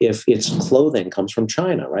fuck if its clothing comes from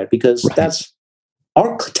China, right? Because that's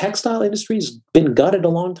our textile industry has been gutted a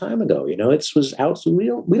long time ago. It was out. So we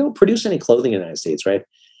don't produce any clothing in the United States, right?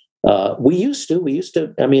 We used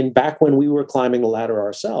to. I mean, back when we were climbing the ladder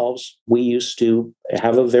ourselves, we used to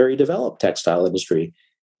have a very developed textile industry.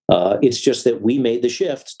 It's just that we made the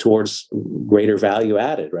shift towards greater value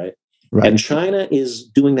added, right? And China is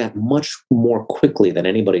doing that much more quickly than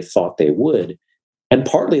anybody thought they would. And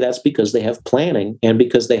partly that's because they have planning and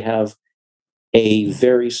because they have a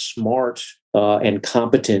very smart and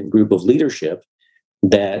competent group of leadership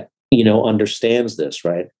that, understands this,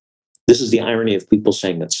 right? This is the irony of people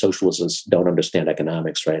saying that socialists don't understand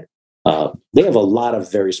economics, right? They have a lot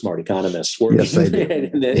of very smart economists working yes, they do.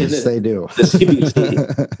 They do. The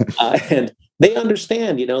CBT. And they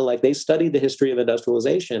understand, like they study the history of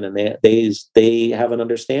industrialization, and they have an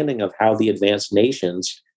understanding of how the advanced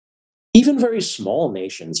nations, even very small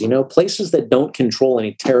nations, places that don't control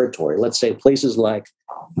any territory, let's say places like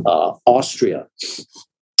Austria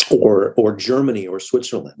or Germany or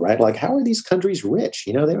Switzerland, right? Like, how are these countries rich?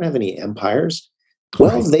 They don't have any empires.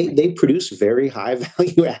 Well, they produce very high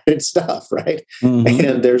value added stuff, right? Mm-hmm.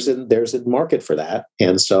 And there's a market for that.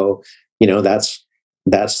 And so,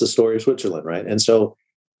 that's the story of Switzerland, right? And so,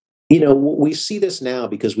 we see this now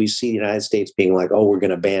because we see the United States being like, oh, we're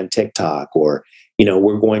going to ban TikTok, or,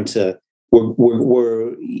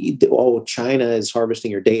 China is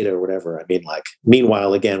harvesting your data or whatever. I mean, like,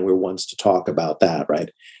 meanwhile, again, we're ones to talk about that, right?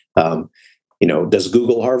 Does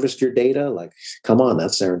Google harvest your data? Like, come on,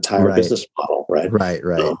 that's their entire business model, right?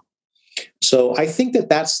 Right. So I think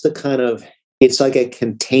that's the kind of, it's like a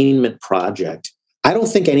containment project. I don't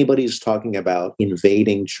think anybody's talking about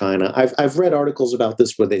invading China. I've read articles about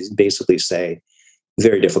this where they basically say,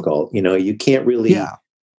 very difficult. You can't really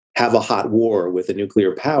have a hot war with a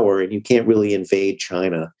nuclear power, and you can't really invade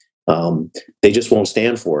China. They just won't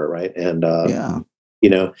stand for it, right? And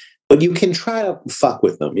but you can try to fuck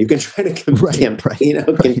with them. You can try to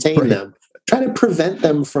contain them. Try to prevent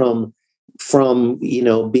them from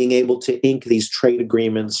being able to ink these trade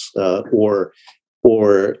agreements, or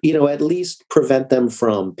at least prevent them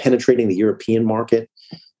from penetrating the European market.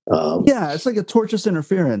 It's like a tortious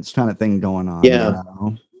interference kind of thing going on.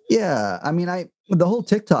 Yeah. I mean, the whole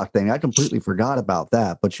TikTok thing, I completely forgot about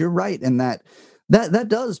that. But you're right in that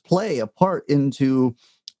does play a part into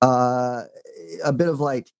a bit of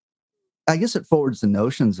like, I guess it forwards the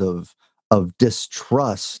notions of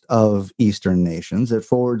distrust of Eastern nations. It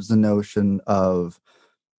forwards the notion of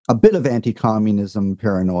a bit of anti-communism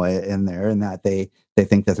paranoia in there, in that they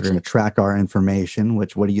think that they're going to track our information,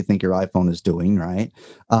 which, what do you think your iPhone is doing, right?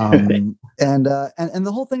 And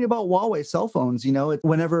the whole thing about Huawei cell phones,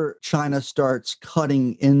 whenever China starts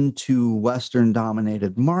cutting into Western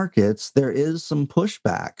dominated markets, there is some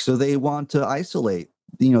pushback. So they want to isolate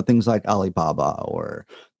things like Alibaba or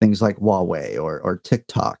things like Huawei or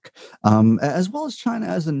TikTok, as well as China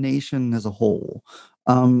as a nation as a whole.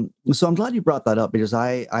 So I'm glad you brought that up, because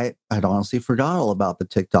I had honestly forgot all about the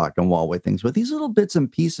TikTok and Huawei things. But these little bits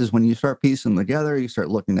and pieces, when you start piecing them together, you start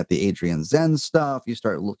looking at the Adrian Zenz stuff, you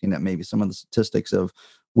start looking at maybe some of the statistics of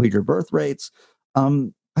Uyghur birth rates.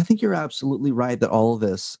 I think you're absolutely right that all of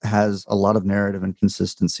this has a lot of narrative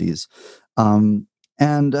inconsistencies.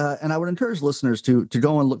 And I would encourage listeners to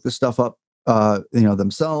go and look this stuff up,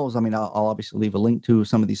 themselves. I mean, I'll obviously leave a link to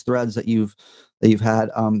some of these threads that you've had.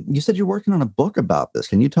 You said you're working on a book about this.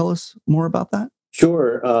 Can you tell us more about that?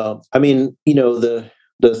 Sure. I mean, the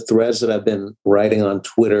threads that I've been writing on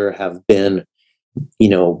Twitter have been,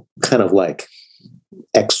 kind of like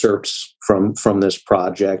excerpts from this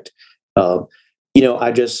project.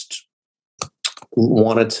 I just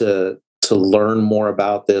wanted to learn more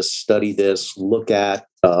about this, study this, look at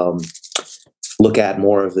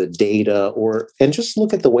more of the data, and just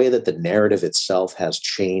look at the way that the narrative itself has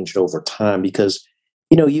changed over time. Because,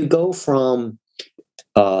 you go from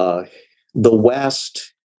the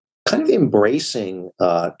West kind of embracing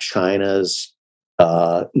China's,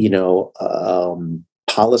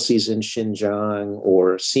 policies in Xinjiang,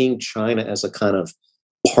 or seeing China as a kind of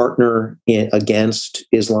partner against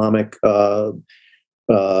Islamic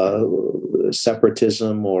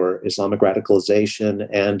separatism or Islamic radicalization,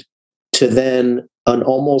 and to then an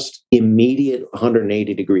almost immediate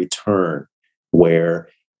 180-degree turn where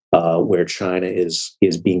China is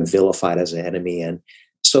being vilified as an enemy. And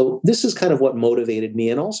so this is kind of what motivated me,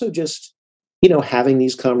 and also just having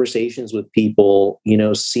these conversations with people,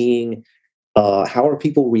 seeing how are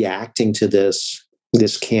people reacting to this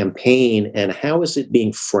campaign, and how is it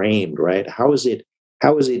being framed, right? How is it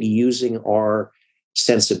using our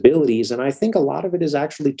sensibilities? And I think a lot of it is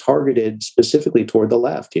actually targeted specifically toward the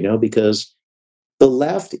left, because the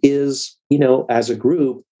left is, as a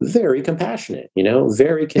group, very compassionate,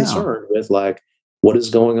 very concerned with like what is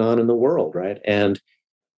going on in the world, right? And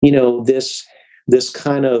this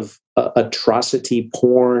kind of atrocity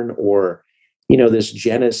porn, or this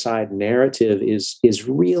genocide narrative is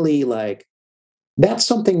really like, that's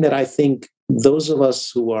something that I think those of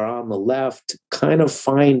us who are on the left kind of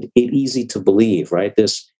find it easy to believe, right?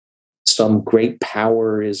 Some great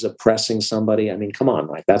power is oppressing somebody. I mean, come on,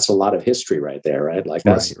 like that's a lot of history right there, right? Like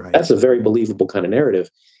that's a very believable kind of narrative.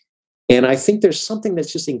 And I think there's something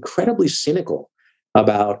that's just incredibly cynical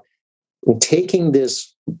about adopting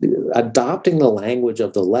the language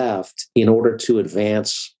of the left in order to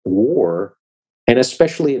advance war, and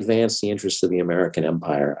especially advance the interests of the American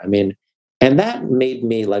empire. I mean, and that made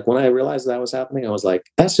me, like, when I realized that was happening, I was like,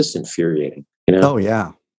 that's just infuriating, Oh,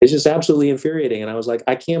 yeah. It's just absolutely infuriating. And I was like,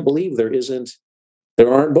 I can't believe there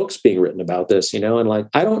aren't books being written about this, and like,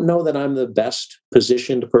 I don't know that I'm the best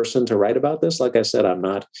positioned person to write about this. Like I said, I'm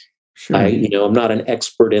not, I'm not an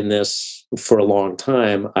expert in this for a long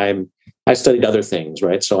time. I studied other things,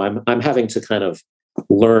 right? So I'm having to kind of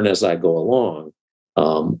learn as I go along.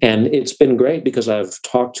 And it's been great because I've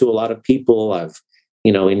talked to a lot of people. I've,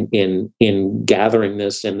 in gathering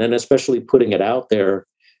this, and then especially putting it out there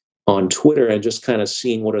on Twitter, and just kind of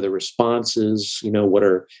seeing what are the responses, what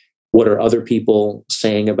are other people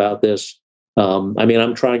saying about this. I mean,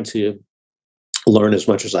 I'm trying to learn as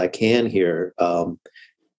much as I can here. I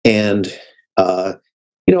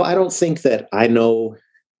don't think that I know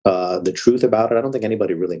the truth about it. I don't think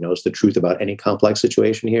anybody really knows the truth about any complex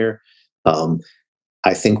situation here.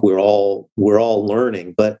 I think we're all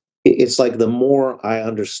learning, but it's like the more I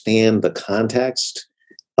understand the context,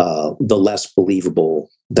 the less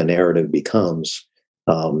believable the narrative becomes.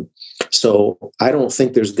 So I don't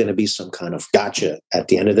think there's going to be some kind of gotcha at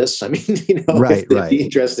the end of this. I mean, it'd be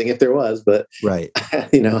interesting if there was, but I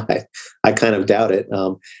kind of doubt it.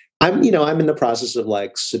 I'm in the process of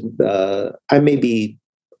like, I may be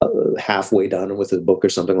halfway done with a book or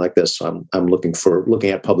something like this. So I'm looking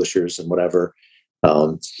at publishers and whatever.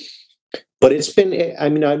 But it's been, I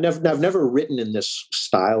mean, I've never written in this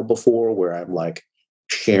style before, where I'm like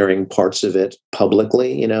sharing parts of it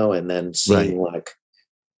publicly, and then seeing like,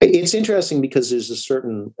 it's interesting because there's a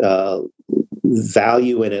certain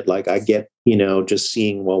value in it. Like I get, just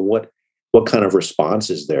seeing, well, what kind of response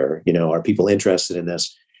is there? Are people interested in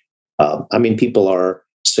this? I mean, people are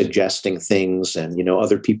suggesting things, and,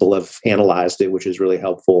 other people have analyzed it, which is really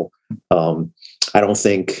helpful. I don't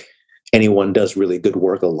think anyone does really good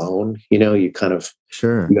work alone. You kind of,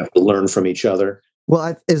 you have to learn from each other.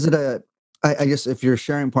 Well, is it I guess if you're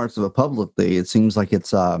sharing parts of it publicly, it seems like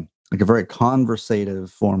it's like a very conversative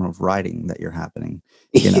form of writing that you're happening,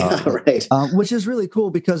 you know, Yeah, right. Which is really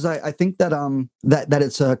cool because I think that that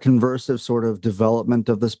it's a conversive sort of development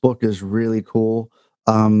of this book is really cool.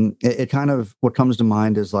 It kind of, what comes to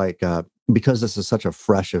mind is like, because this is such a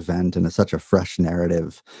fresh event and it's such a fresh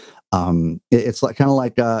narrative, it's like kind of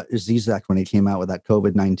like Zizek when he came out with that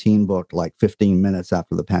COVID-19 book like 15 minutes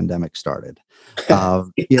after the pandemic started.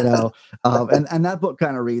 You know, and that book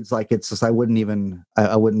kind of reads like it's just, I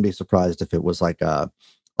wouldn't be surprised if it was like a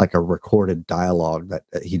recorded dialogue that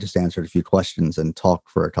he just answered a few questions and talked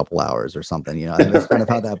for a couple hours or something, you know. And that's kind of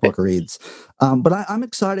how that book reads. But I'm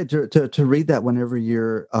excited to read that whenever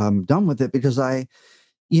you're done with it, because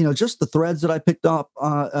just the threads that I picked up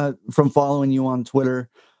from following you on Twitter,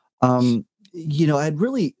 had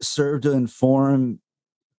really served to inform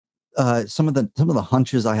some of the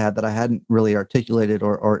hunches I had that I hadn't really articulated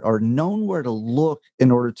or known where to look in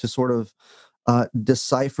order to sort of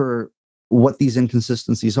decipher what these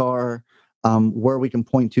inconsistencies are, where we can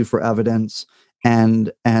point to for evidence,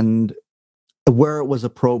 and where it was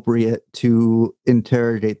appropriate to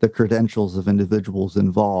interrogate the credentials of individuals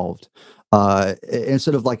involved,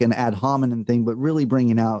 instead of like an ad hominem thing, but really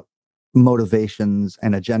bringing out motivations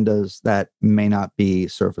and agendas that may not be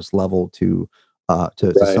surface level to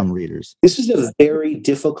some readers. This is a very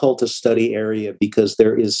difficult to study area because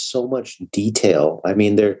there is so much detail. I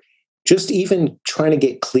mean, they're just even trying to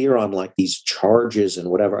get clear on like these charges and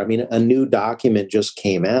whatever. I mean, a new document just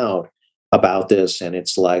came out about this, and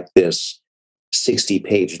it's like this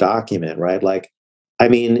 60-page document, right? Like, I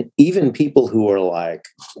mean, even people who are like,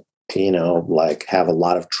 like have a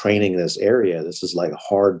lot of training in this area, this is like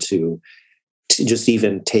hard to just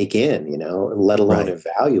even take in, let alone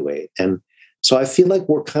evaluate. And so I feel like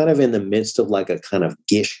we're kind of in the midst of like a kind of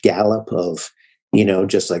gish gallop of,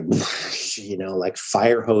 just like, like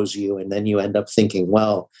fire hose you. And then you end up thinking,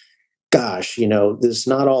 well, gosh, this,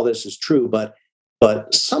 not all this is true, but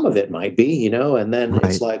some of it might be, and then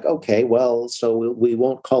it's like, okay, well, so we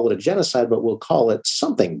won't call it a genocide, but we'll call it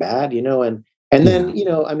something bad, and then,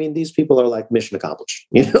 I mean, these people are like mission accomplished,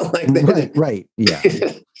 like right. Yeah.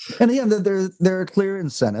 And again, there are clear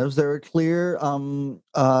incentives. There are clear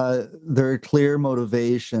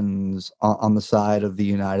motivations on the side of the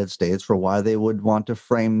United States for why they would want to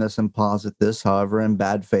frame this and posit this, however, in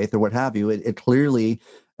bad faith or what have you. It clearly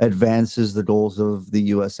advances the goals of the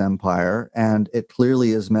U.S. empire, and it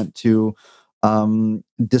clearly is meant to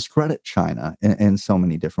discredit China in so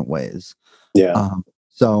many different ways. Yeah.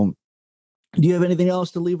 So do you have anything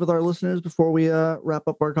else to leave with our listeners before we wrap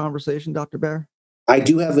up our conversation, Dr. Bair? I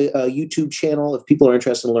do have a YouTube channel if people are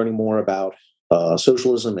interested in learning more about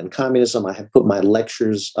socialism and communism. I have put my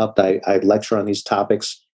lectures up. I lecture on these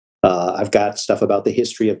topics. I've got stuff about the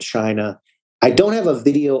history of China. I don't have a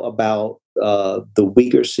video about the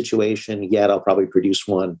Uyghur situation yet. I'll probably produce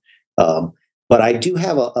one. But I do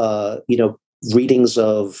have readings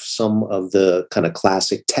of some of the kind of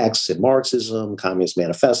classic texts in Marxism, Communist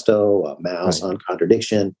Manifesto, Mao's On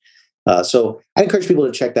Contradiction. So I encourage people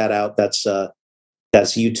to check that out. That's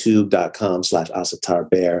youtube.com/Asatar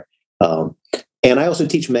Bair. And I also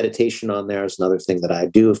teach meditation on there. Is another thing that I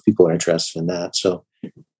do if people are interested in that. So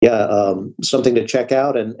yeah, something to check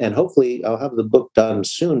out, and hopefully I'll have the book done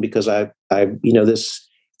soon, because it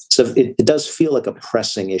does feel like a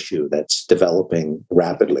pressing issue that's developing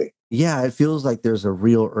rapidly. Yeah, it feels like there's a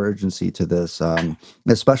real urgency to this,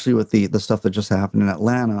 especially with the stuff that just happened in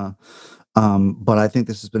Atlanta. But I think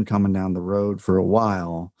this has been coming down the road for a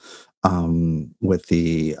while, with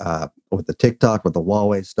the TikTok, with the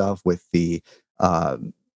Huawei stuff, with the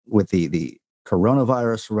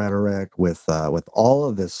coronavirus rhetoric, with all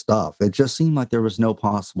of this stuff. It just seemed like there was no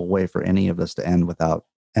possible way for any of this to end without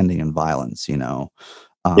ending in violence. So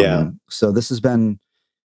this has been,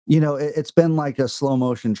 it's been like a slow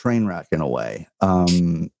motion train wreck in a way.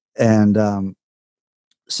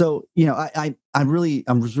 So, I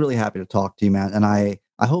was really happy to talk to you, man. And I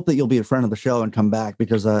hope that you'll be a friend of the show and come back,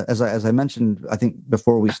 because as I mentioned, I think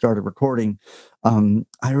before we started recording,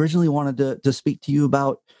 I originally wanted to speak to you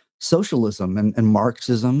about socialism and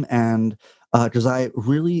Marxism, and because I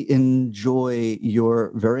really enjoy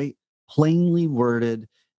your very plainly worded,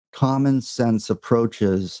 common sense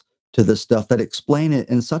approaches to this stuff that explain it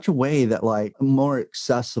in such a way that like more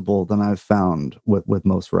accessible than I've found with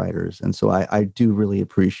most writers. And so I do really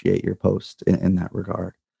appreciate your post in that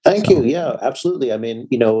regard. Thank you. Yeah, absolutely. I mean,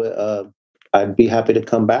 I'd be happy to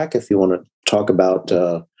come back if you want to talk about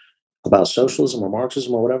socialism or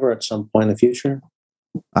Marxism or whatever at some point in the future.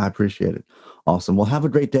 I appreciate it. Awesome. Well, have a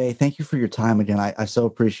great day. Thank you for your time again. I so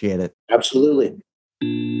appreciate it. Absolutely.